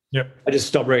blockchain, I just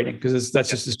stop reading because that's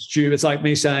just stupid. It's like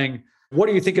me saying, what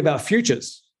do you think about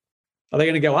futures? Are they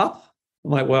going to go up?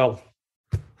 I'm like, well,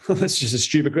 that's just a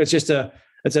stupid,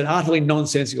 it's an utterly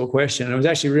nonsensical question. And it was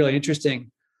actually really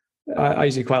interesting. I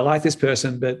usually quite like this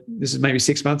person, but this is maybe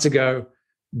 6 months ago.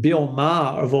 Bill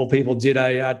Maher, of all people, did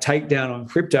a takedown on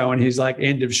crypto and his like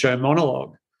end of show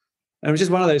monologue. And it was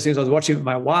just one of those things I was watching with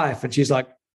my wife, and she's like,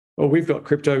 well, we've got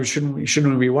crypto. Shouldn't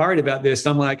we be worried about this?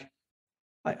 And I'm like,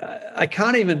 I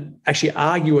can't even actually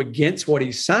argue against what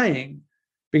he's saying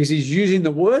because he's using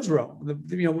the words wrong.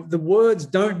 The words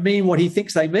don't mean what he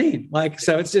thinks they mean. Like,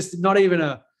 so it's just not even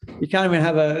you can't even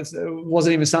have it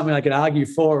wasn't even something I could argue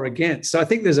for or against. So I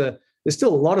think there's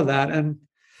still a lot of that. And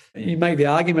you make the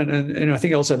argument, and I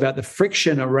think also about the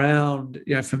friction around,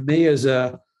 for me as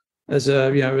a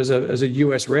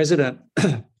US resident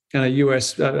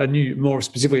and more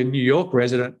specifically a New York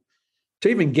resident, to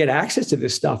even get access to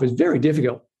this stuff is very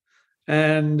difficult.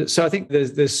 And so I think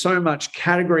there's so much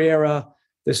category error,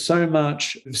 there's so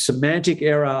much semantic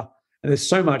error, and there's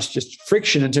so much just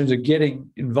friction in terms of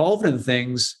getting involved in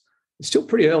things. It's still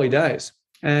pretty early days.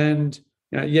 And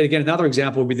yet again, another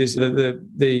example would be this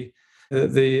the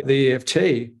EFT.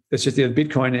 That's just the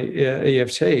Bitcoin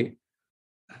EFT.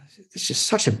 It's just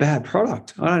such a bad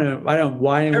product. I don't know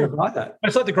why anyone would buy that.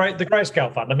 It's like the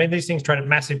Grayscale fund. I mean, these things trade at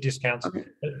massive discounts. Okay.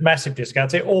 Massive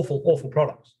discounts. They're awful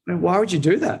products. I mean, why would you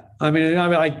do that?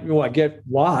 I get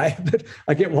why, but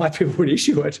I get why people would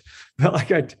issue it.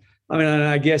 But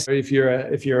I guess if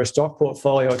you're a stock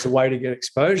portfolio, it's a way to get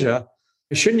exposure.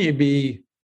 Shouldn't you be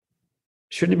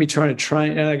trying to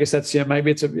train? And I guess that's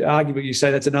maybe it's an argument. You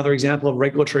say that's another example of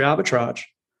regulatory arbitrage,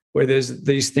 where there's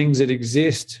these things that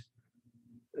exist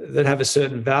that have a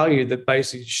certain value that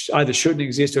basically either shouldn't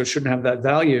exist or shouldn't have that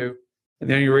value. And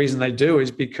the only reason they do is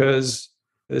because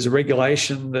there's a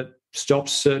regulation that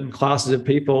stops certain classes of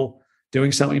people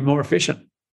doing something more efficient.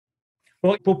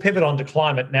 Well, we'll pivot on to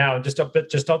climate now, and just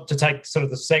to take sort of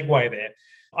the segue there.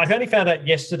 I've only found out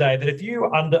yesterday that if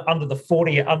you under the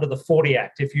 40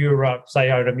 Act, if you say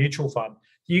own a mutual fund,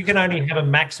 you can only have a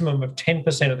maximum of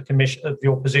 10% of the commission of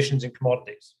your positions in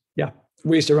commodities. Yeah.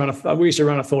 We used to run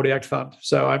a 40 Act fund,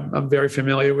 so I'm very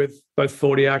familiar with both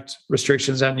 40 Act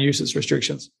restrictions and UCITS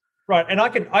restrictions. Right, and I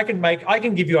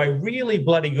can give you a really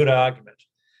bloody good argument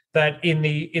that in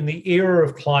the era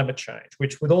of climate change,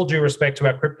 which, with all due respect to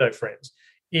our crypto friends,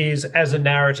 is as a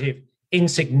narrative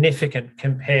insignificant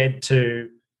compared to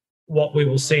what we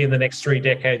will see in the next 3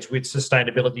 decades with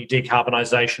sustainability,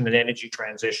 decarbonisation, and energy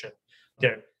transition.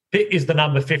 Is the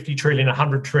number 50 trillion,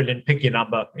 100 trillion, pick your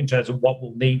number in terms of what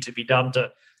will need to be done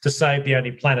to save the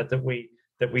only planet that we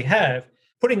have.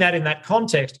 Putting that in that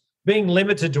context, being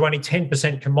limited to only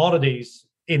 10% commodities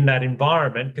in that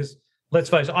environment, because let's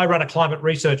face it, I run a climate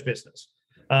research business.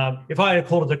 If I had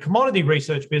called it a commodity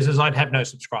research business, I'd have no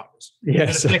subscribers.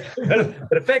 Yes.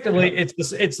 But effectively,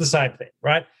 it's the same thing,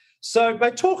 right? So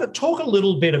mate, talk a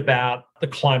little bit about the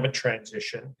climate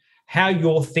transition, how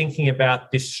you're thinking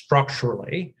about this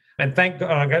structurally. And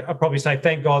I'd probably say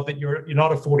thank God that you're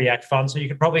not a 40 Act fund, so you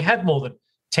could probably have more than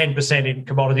 10% in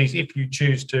commodities if you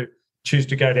choose to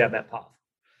go down that path.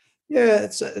 Yeah,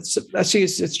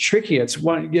 it's tricky. It's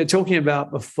one you're talking about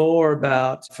before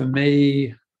about, for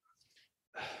me,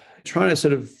 trying to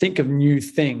sort of think of new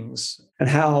things and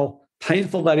how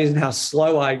painful that is and how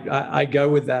slow I go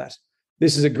with that.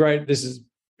 This is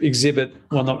exhibit,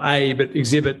 well, not A, but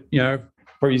exhibit,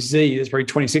 probably Z. There's probably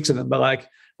 26 of them, but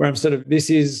where I'm sort of,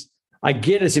 I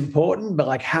get it's important,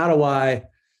 but how do I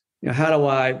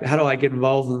get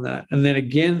involved in that? And then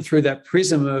again, through that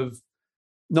prism of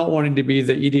not wanting to be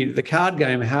the idiot of the card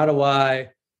game, how do I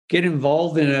get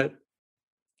involved in it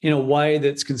in a way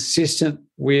that's consistent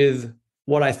with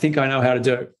what I think I know how to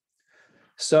do?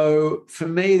 So for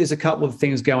me, there's a couple of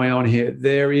things going on here.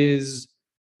 There is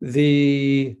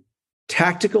the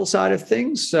tactical side of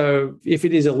things. So if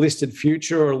it is a listed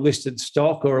future or a listed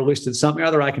stock or a listed something or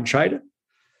other, I can trade it.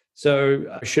 So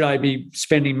should I be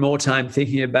spending more time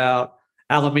thinking about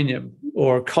aluminium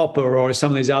or copper or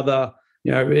some of these other,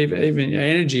 even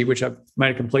energy, which I've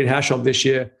made a complete hash of this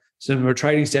year, so from a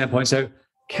trading standpoint. So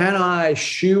can I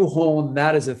shoehorn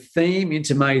that as a theme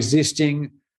into my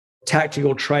existing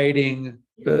tactical trading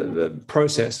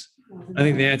process? I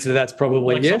think the answer to that's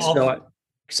probably yes.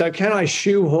 So can I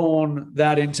shoehorn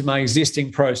that into my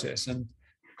existing process? And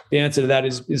the answer to that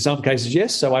is in some cases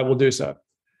yes, so I will do so.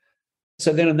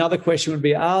 So then another question would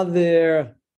be, are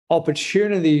there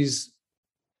opportunities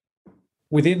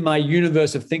within my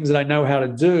universe of things that I know how to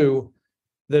do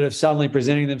that are suddenly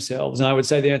presenting themselves? And I would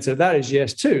say the answer to that is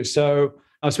yes, too. So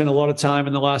I've spent a lot of time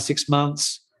in the last 6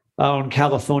 months on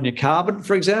California carbon,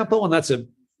 for example, and that's a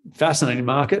fascinating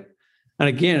market. And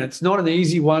again, it's not an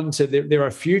easy one there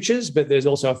are futures, but there's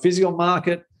also a physical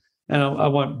market. And I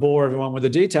won't bore everyone with the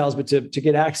details, but to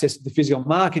get access to the physical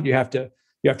market, you have to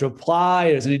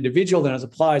apply as an individual, then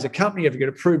apply as a company. You have to get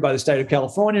approved by the state of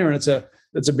California, and it's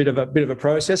a bit of a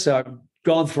process. So I've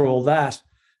gone through all that,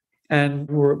 and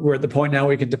we're at the point now where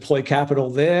we can deploy capital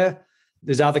there.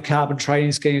 There's other carbon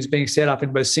trading schemes being set up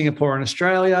in both Singapore and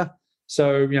Australia.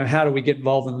 So how do we get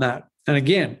involved in that? And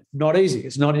again, not easy.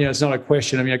 It's not it's not a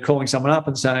question of calling someone up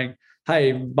and saying,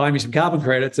 "Hey, buy me some carbon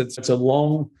credits." It's a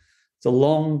long,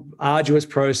 arduous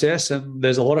process, and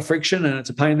there's a lot of friction, and it's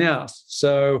a pain in the ass.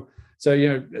 So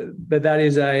but that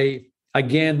is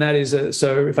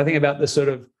so if I think about the sort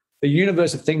of the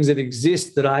universe of things that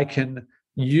exist that I can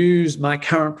use my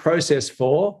current process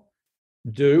for,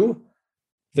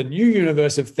 the new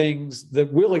universe of things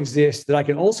that will exist that I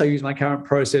can also use my current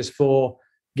process for,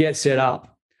 get set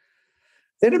up.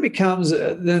 Then it becomes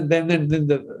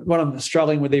what I'm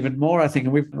struggling with even more, I think,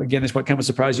 and again, this won't come as a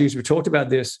surprise to you, we've talked about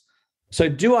this. So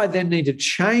do I then need to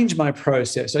change my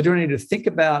process? I do need to think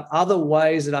about other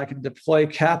ways that I can deploy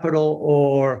capital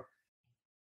or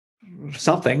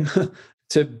something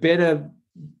to better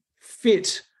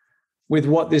fit with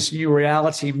what this new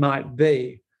reality might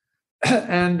be.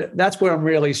 And that's where I'm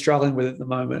really struggling with at the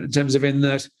moment in terms of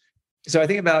so I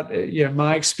think about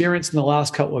my experience in the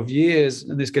last couple of years,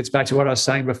 and this gets back to what I was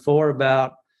saying before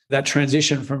about that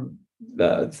transition from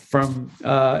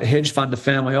hedge fund to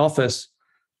family office.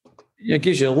 It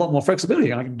gives you a lot more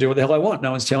flexibility. I can do what the hell I want. No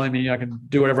one's telling me I can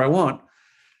do whatever I want.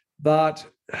 But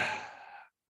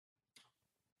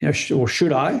or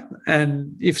should I?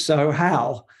 And if so,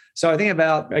 how? So I think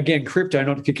about, again, crypto,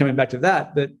 not to keep coming back to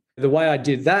that, but the way I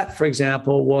did that, for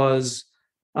example, was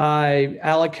I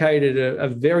allocated a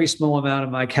very small amount of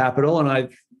my capital, and I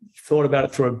thought about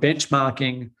it through a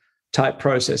benchmarking type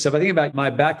process. So if I think about my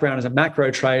background as a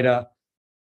macro trader,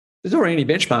 there's not any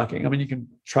benchmarking. I mean, you can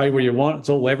trade where you want. It's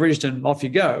all leveraged and off you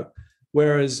go.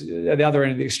 Whereas at the other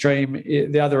end of the extreme,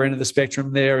 the other end of the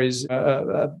spectrum, there is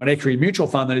an equity mutual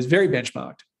fund that is very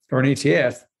benchmarked, or an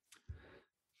ETF.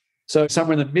 So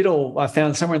somewhere in the middle, I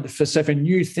found so for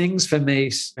new things for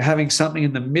me, having something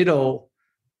in the middle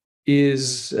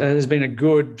has been a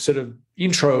good sort of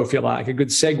intro, if you like, a good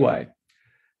segue.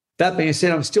 That being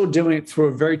said, I'm still doing it through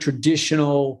a very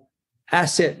traditional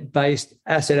asset-based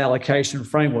asset allocation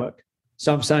framework.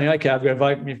 So I'm saying, okay, I've got to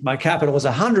vote. If my capital is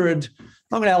 100,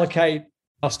 I'm going to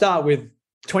I'll start with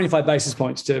 25 basis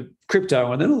points to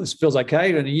crypto, and then this feels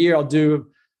okay. In a year, I'll do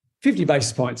 50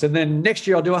 basis points. And then next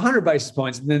year, I'll do 100 basis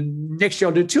points. And then next year,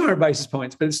 I'll do 200 basis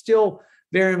points. But it's still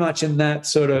very much in that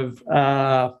sort of,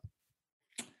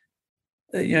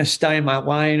 stay in my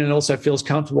lane, and also feels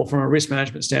comfortable from a risk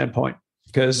management standpoint.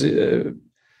 Because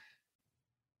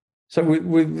so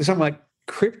with something like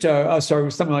crypto, with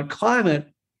something like climate,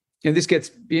 this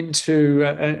gets into,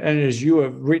 and as you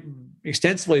have written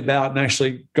extensively about and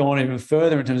actually gone even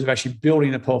further in terms of actually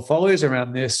building the portfolios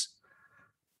around this,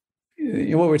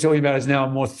 what we're talking about is now a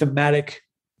more thematic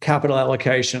capital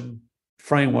allocation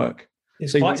framework.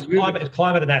 Is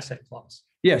climate an asset class?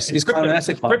 Yes, is crypto an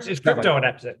asset class? Is crypto an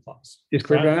asset class? Is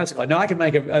crypto an asset class? Now, I can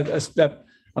make a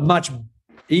much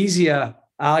easier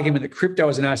argument that crypto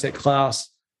is an asset class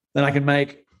than I can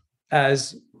make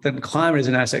than climate is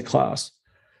an asset class.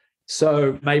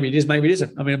 So maybe it is, maybe it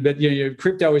isn't. I mean, but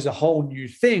crypto is a whole new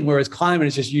thing, whereas climate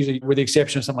is just usually, with the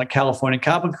exception of something like California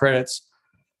carbon credits,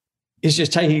 is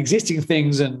just taking existing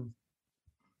things and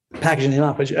packaging them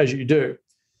up as you do.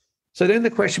 So then the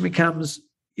question becomes,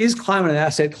 is climate an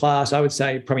asset class? I would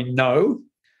say probably no.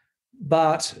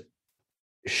 But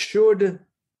should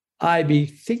I be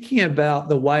thinking about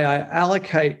the way I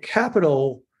allocate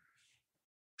capital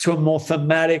to a more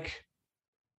thematic,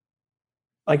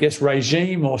 I guess,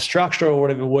 regime or structure, or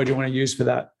whatever word you want to use for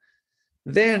that?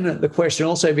 Then the question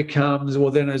also becomes,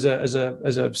 well, then as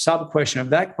a sub-question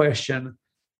of that question,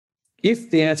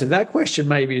 if the answer to that question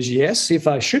maybe is yes, if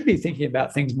I should be thinking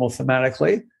about things more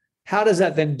thematically, how does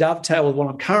that then dovetail with what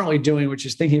I'm currently doing, which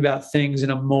is thinking about things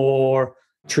in a more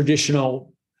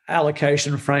traditional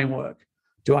allocation framework?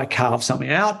 Do I carve something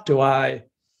out? Do I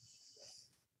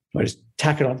just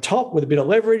tack it on top with a bit of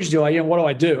leverage? What do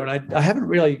I do? And I haven't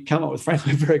really come up with,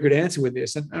 frankly, a very good answer with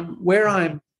this. And where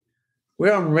I'm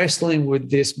wrestling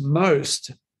with this most,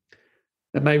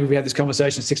 and maybe if we have this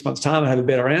conversation in 6 months' time, I have a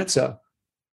better answer,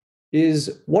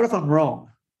 is what if I'm wrong?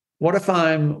 What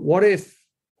if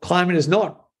climate is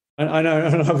not I know,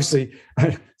 and obviously,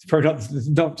 it's probably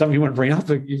not something you want to bring up,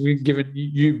 but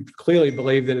you clearly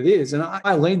believe that it is. And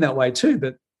I lean that way too,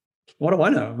 but what do I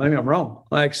know? Maybe I'm wrong.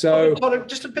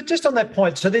 Just on that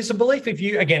point, so there's a belief if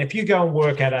you go and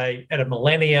work at a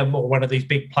Millennium or one of these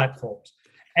big platforms,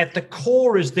 at the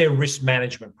core is their risk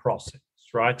management process,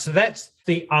 right? So that's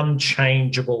the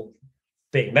unchangeable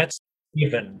thing. That's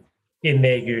given in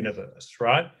their universe,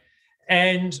 right?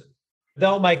 And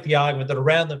they'll make the argument that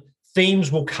around them,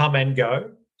 themes will come and go,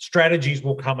 strategies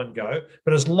will come and go,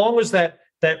 but as long as that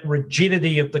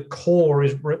rigidity of the core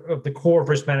of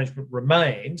risk management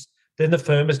remains, then the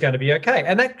firm is going to be okay.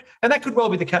 And that could well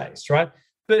be the case, right?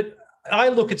 But I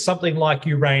look at something like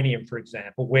uranium, for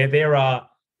example, where there are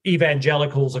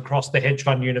evangelicals across the hedge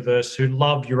fund universe who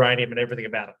love uranium and everything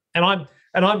about it. And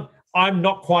I'm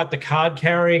not quite the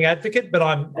card-carrying advocate, but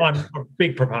I'm a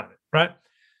big proponent, right?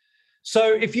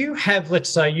 So if you have, let's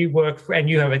say you work and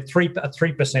you have a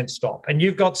 3% stop and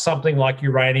you've got something like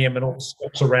uranium and all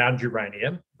stocks around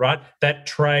uranium, right, that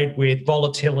trade with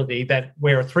volatility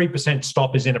where a 3%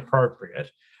 stop is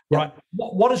inappropriate, right?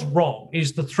 What is wrong?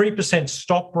 Is the 3%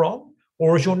 stop wrong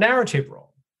or is your narrative wrong?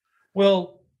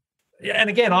 Well, and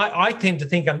again, I tend to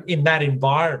think in that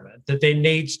environment that there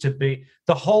needs to be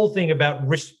the whole thing about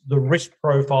the risk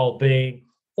profile being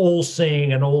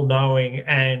all-seeing and all-knowing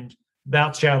and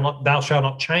thou shalt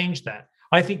not change that.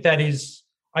 I think that is,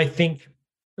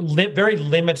 very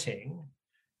limiting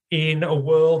in a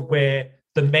world where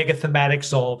the mega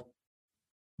thematics of,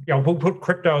 we'll put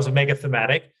crypto as a mega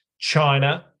thematic,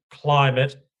 China,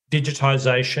 climate,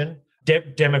 digitization,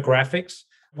 demographics,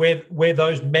 where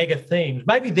those mega themes,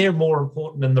 maybe they're more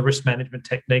important than the risk management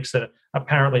techniques that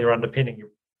apparently are underpinning you.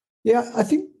 Yeah, I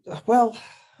think, well,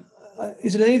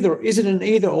 is it an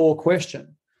either or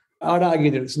question? I'd argue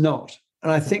that it's not.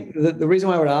 And I think that the reason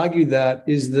why I would argue that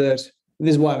is that, and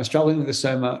this is why I'm struggling with this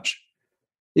so much,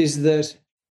 is that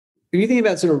if you think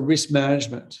about sort of risk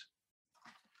management,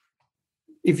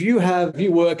 if you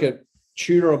work at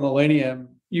Tudor or Millennium,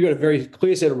 you've got a very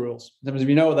clear set of rules. In terms of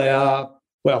you know what they are,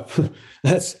 well,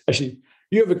 that's actually,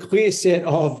 you have a clear set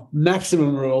of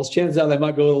maximum rules. Chances are they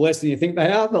might be a little less than you think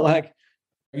they are, but like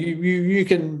you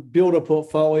can build a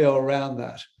portfolio around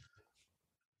that.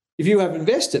 If you have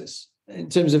investors, in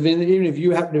terms of even if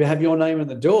you happen to have your name on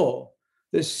the door,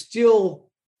 there's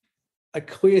still a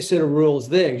clear set of rules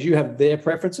there because you have their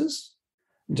preferences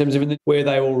in terms of where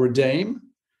they will redeem,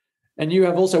 and you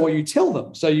have also what you tell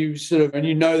them. So you and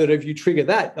you know that if you trigger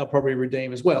that, they'll probably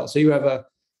redeem as well. So you have a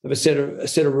set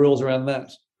of rules around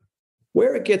that.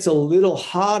 Where it gets a little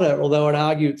harder, although I'd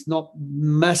argue it's not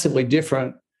massively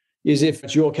different, is if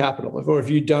it's your capital,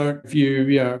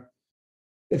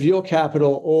 if your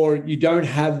capital or you don't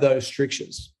have those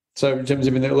strictures. So in terms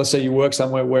of, let's say you work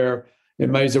somewhere where it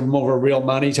may be more of a real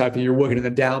money type of, you're working in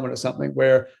an endowment or something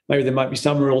where maybe there might be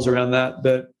some rules around that,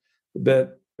 but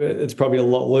it's probably a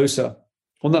lot looser.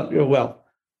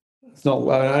 It's not.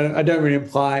 I don't really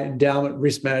imply endowment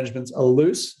risk managements are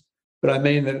loose, but I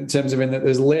mean that in terms of that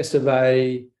there's less of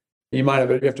you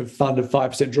have to fund a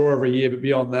 5% draw every year, but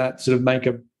beyond that, sort of make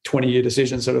a 20-year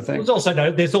decision sort of thing. There's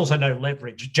also no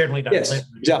leverage, generally no leverage.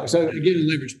 Exactly. So again,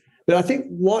 leverage. But I think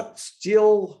what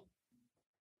still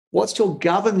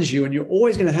governs you, and you're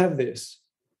always going to have this,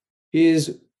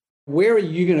 is where are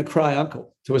you going to cry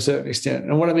uncle to a certain extent?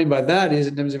 And what I mean by that is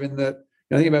in terms of I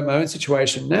think about my own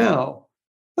situation now,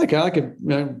 okay, I could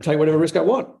take whatever risk I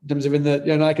want in terms of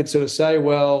I could sort of say,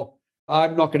 well,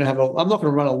 I'm not going to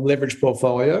run a leverage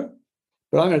portfolio,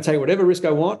 but I'm going to take whatever risk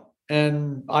I want.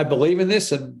 And I believe in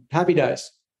this and happy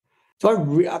days.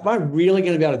 Am I really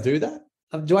going to be able to do that?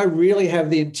 Do I really have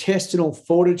the intestinal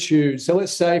fortitude? So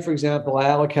let's say, for example, I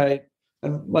allocate,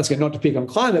 and once again, not to pick on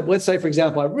climate, but let's say, for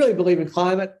example, I really believe in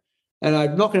climate and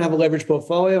I'm not going to have a leverage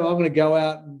portfolio. I'm going to go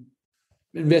out and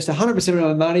invest 100% of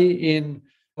my money in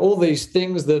all these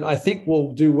things that I think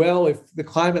will do well if the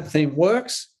climate theme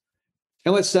works.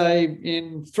 And let's say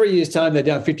in 3 years' time, they're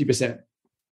down 50%.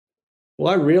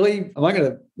 Well, what am I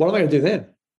going to do then?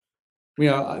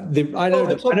 I know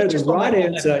the right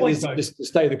answer is just to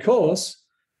stay the course,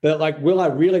 but will I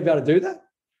really be able to do that?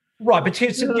 Right, but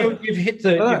you've hit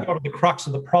the crux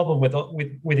of the problem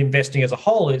with investing as a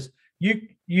whole is you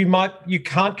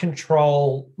can't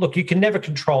control. Look, you can never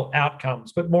control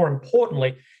outcomes, but more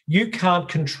importantly, you can't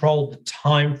control the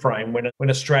time frame when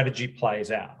a strategy plays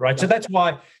out. Right, so that's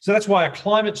why a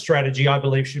climate strategy, I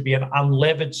believe, should be an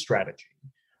unlevered strategy.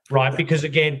 Right, because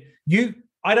again,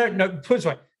 I don't know. Put it this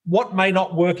way, what may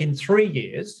not work in 3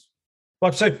 years.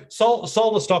 Like so,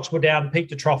 solar stocks were down peak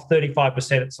to trough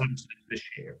 35% at some stage this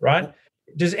year. Right,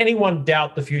 does anyone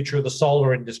doubt the future of the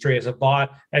solar industry as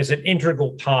an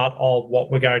integral part of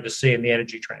what we're going to see in the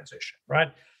energy transition,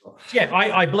 right? Yeah,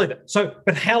 I believe it. So,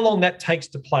 but how long that takes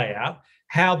to play out,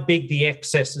 how big the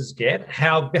excesses get,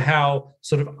 how big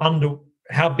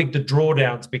the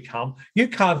drawdowns become, you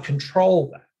can't control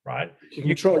that, right? You can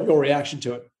control your reaction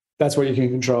to it. That's what you can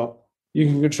control. You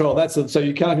can control that. So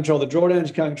you can't control the drawdowns,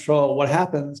 you can't control what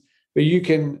happens, but you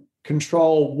can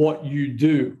control what you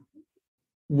do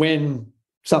when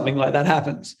something like that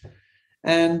happens.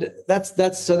 And that's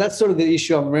sort of the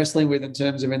issue I'm wrestling with in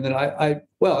terms of, and the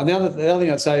other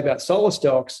thing I'd say about solar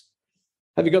stocks,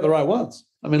 have you got the right ones?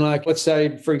 I mean, like, let's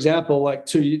say, for example, like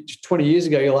 20 years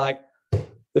ago, you're like,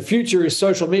 the future is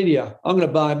social media. I'm going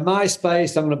to buy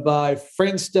MySpace. I'm going to buy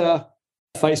Friendster,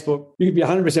 Facebook. You could be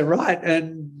 100% right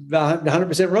and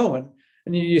 100% wrong.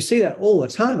 And you see that all the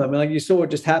time. I mean, like, you saw it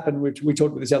just happen, which we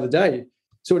talked about this the other day. You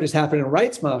saw it just happen in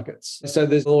rates markets. So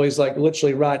there's always, like,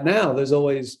 literally right now, there's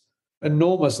always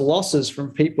enormous losses from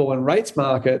people in rates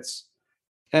markets.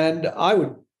 And I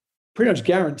would pretty much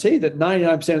guarantee that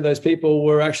 99% of those people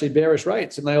were actually bearish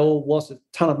rates, and they all lost a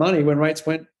ton of money when rates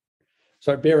went.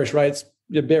 So bearish rates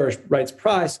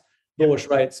price, bullish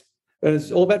rates. And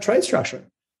it's all about trade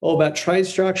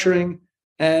structuring,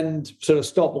 and sort of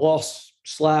stop loss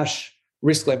 /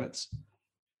 risk limits.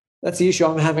 That's the issue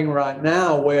I'm having right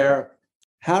now, where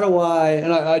how do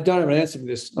I don't have an answer for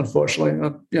this,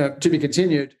 unfortunately, to be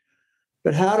continued,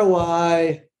 but how do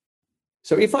I,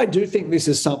 so if I do think this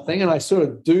is something, and I sort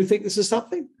of do think this is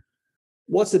something,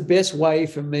 what's the best way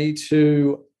for me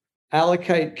to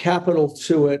allocate capital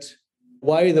to it,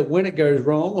 way that when it goes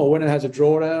wrong or when it has a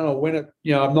drawdown or when it,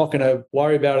 I'm not going to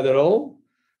worry about it at all,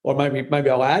 or maybe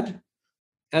I'll add,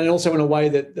 and also in a way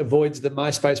that avoids the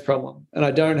MySpace problem. And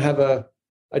I don't have a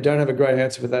great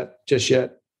answer for that just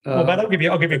yet. Well, but I'll give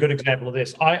you a good example of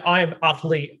this. I'm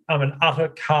an utter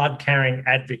card-carrying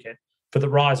advocate for the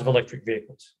rise of electric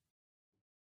vehicles.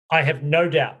 I have no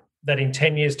doubt that in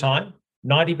 10 years' time,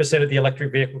 90% of the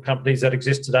electric vehicle companies that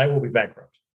exist today will be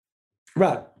bankrupt.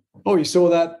 Right. Oh, you saw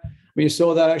that. You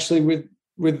saw that actually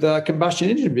with combustion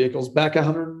engine vehicles back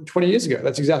 120 years ago.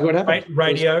 That's exactly what happened.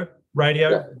 Radio,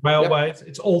 railways.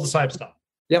 It's all the same stuff.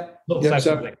 Yep.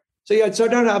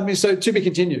 So to be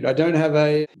continued. I don't have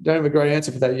a great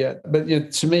answer for that yet.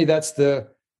 But to me, that's the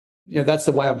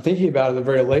way I'm thinking about it at the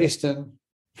very least. And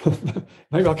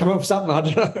maybe I'll come up with something. I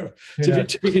don't know.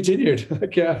 To be continued.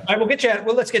 Okay. Right,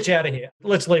 let's get you out of here.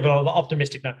 Let's leave it on an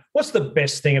optimistic note. What's the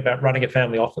best thing about running a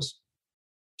family office?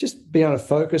 Just be able to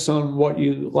focus on what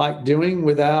you like doing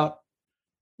without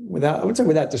I wouldn't say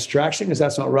without distraction, because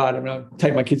that's not right. I mean, I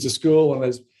take my kids to school and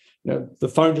there's, the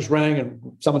phone just rang and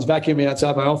someone's vacuuming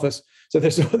outside my office. So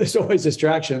there's always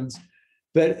distractions.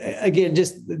 But again,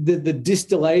 just the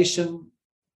distillation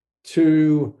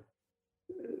to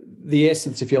the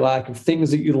essence, if you like, of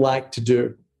things that you like to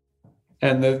do,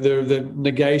 and the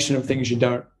negation of things you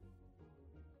don't.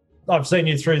 I've seen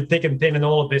you through thick and thin in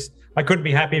all of this. I couldn't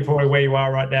be happier for where you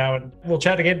are right now, and we'll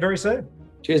chat again very soon.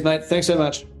 Cheers, mate. Thanks so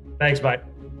much. Thanks, mate.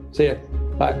 See ya.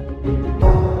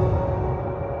 Bye.